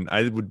people wouldn't.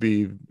 I would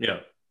be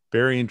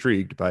very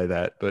intrigued by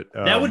that. But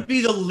that would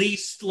be the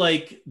least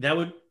like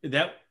that's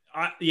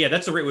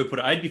a great way to put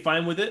it. I'd be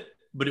fine with it,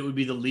 but it would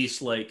be the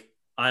least like,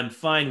 I'm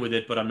fine with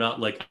it, but I'm not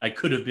like I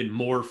could have been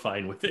more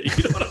fine with it.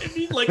 You know what I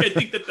mean? Like, I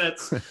think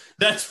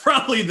that's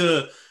probably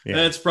the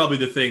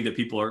thing that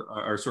people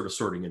are sort of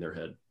sorting in their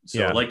head.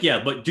 So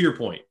but to your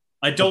point,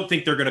 I don't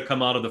think they're going to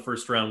come out of the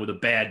first round with a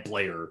bad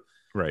player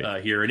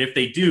here. And if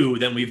they do,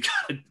 then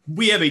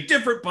we have a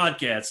different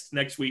podcast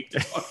next week to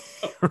talk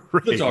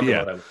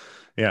about it.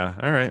 Yeah.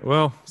 All right.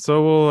 Well,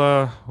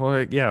 so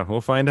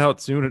we'll find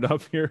out soon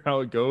enough here how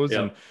it goes.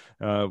 And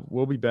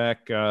we'll be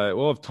back.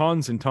 We'll have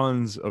tons and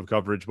tons of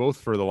coverage, both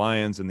for the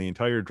Lions and the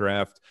entire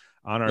draft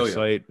on our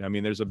site. I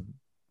mean, there's a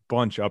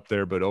bunch up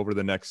there, but over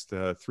the next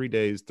 3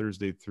 days,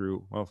 Thursday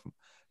through,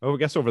 I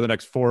guess over the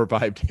next 4 or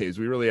 5 days,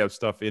 we really have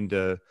stuff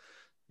into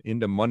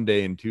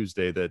Monday and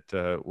Tuesday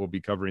that we'll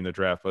be covering the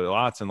draft, but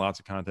lots and lots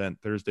of content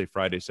Thursday,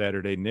 Friday,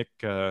 Saturday. Nick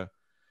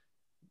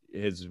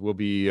will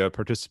be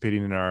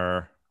participating in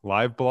our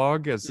live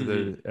blog as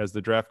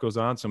the draft goes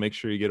on. So make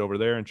sure you get over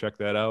there and check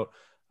that out.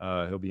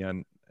 He'll be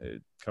on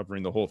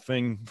covering the whole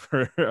thing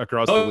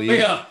across the league.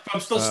 Yeah,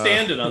 I'm still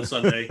standing on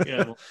Sunday.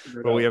 Yeah,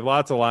 but we have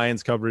lots of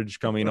Lions coverage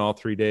coming all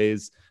 3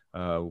 days.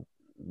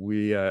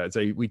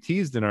 We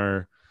teased in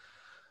our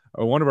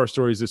one of our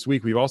stories this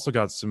week. We've also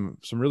got some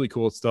really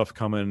cool stuff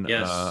coming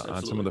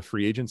on some of the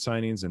free agent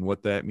signings and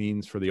what that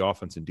means for the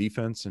offense and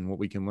defense and what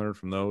we can learn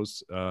from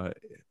those.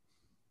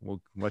 We'll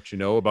let you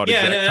know about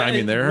exact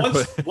timing there.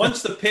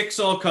 Once the picks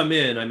all come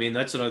in, I mean,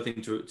 that's another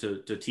thing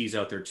to tease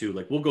out there too.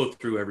 Like, we'll go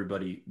through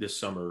everybody this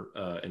summer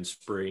and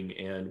spring,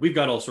 and we've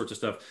got all sorts of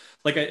stuff.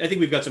 Like, I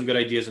think we've got some good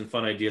ideas and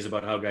fun ideas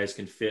about how guys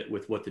can fit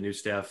with what the new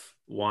staff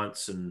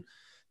wants and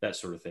that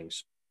sort of thing.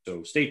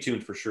 So stay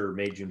tuned for sure.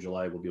 May, June,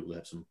 July, we'll be able to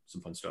have some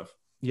fun stuff.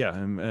 Yeah.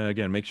 And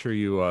again, make sure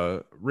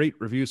you rate,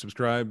 review,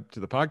 subscribe to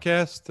the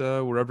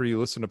podcast wherever you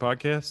listen to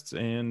podcasts.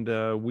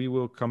 And we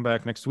will come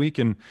back next week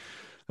and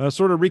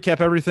sort of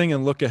recap everything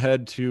and look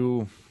ahead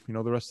to,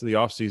 the rest of the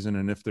offseason.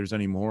 And if there's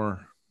any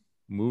more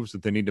moves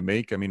that they need to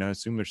make, I mean, I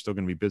assume they're still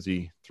going to be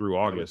busy through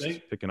August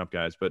picking up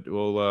guys, but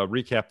we'll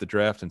recap the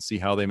draft and see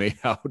how they made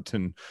out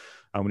and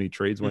how many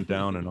trades went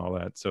down and all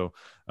that. So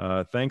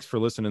thanks for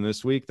listening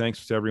this week.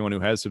 Thanks to everyone who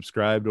has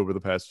subscribed over the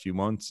past few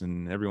months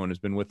and everyone who's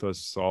been with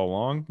us all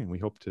along. And we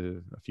hope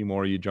a few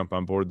more of you jump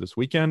on board this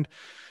weekend.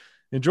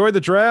 Enjoy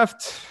the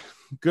draft.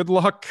 Good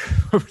luck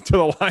to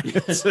the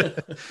Lions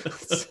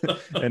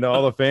and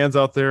all the fans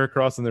out there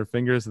crossing their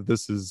fingers that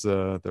this is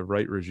the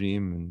right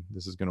regime and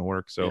this is going to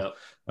work. So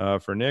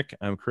for Nick,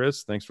 I'm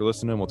Chris. Thanks for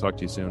listening. We'll talk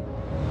to you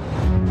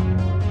soon.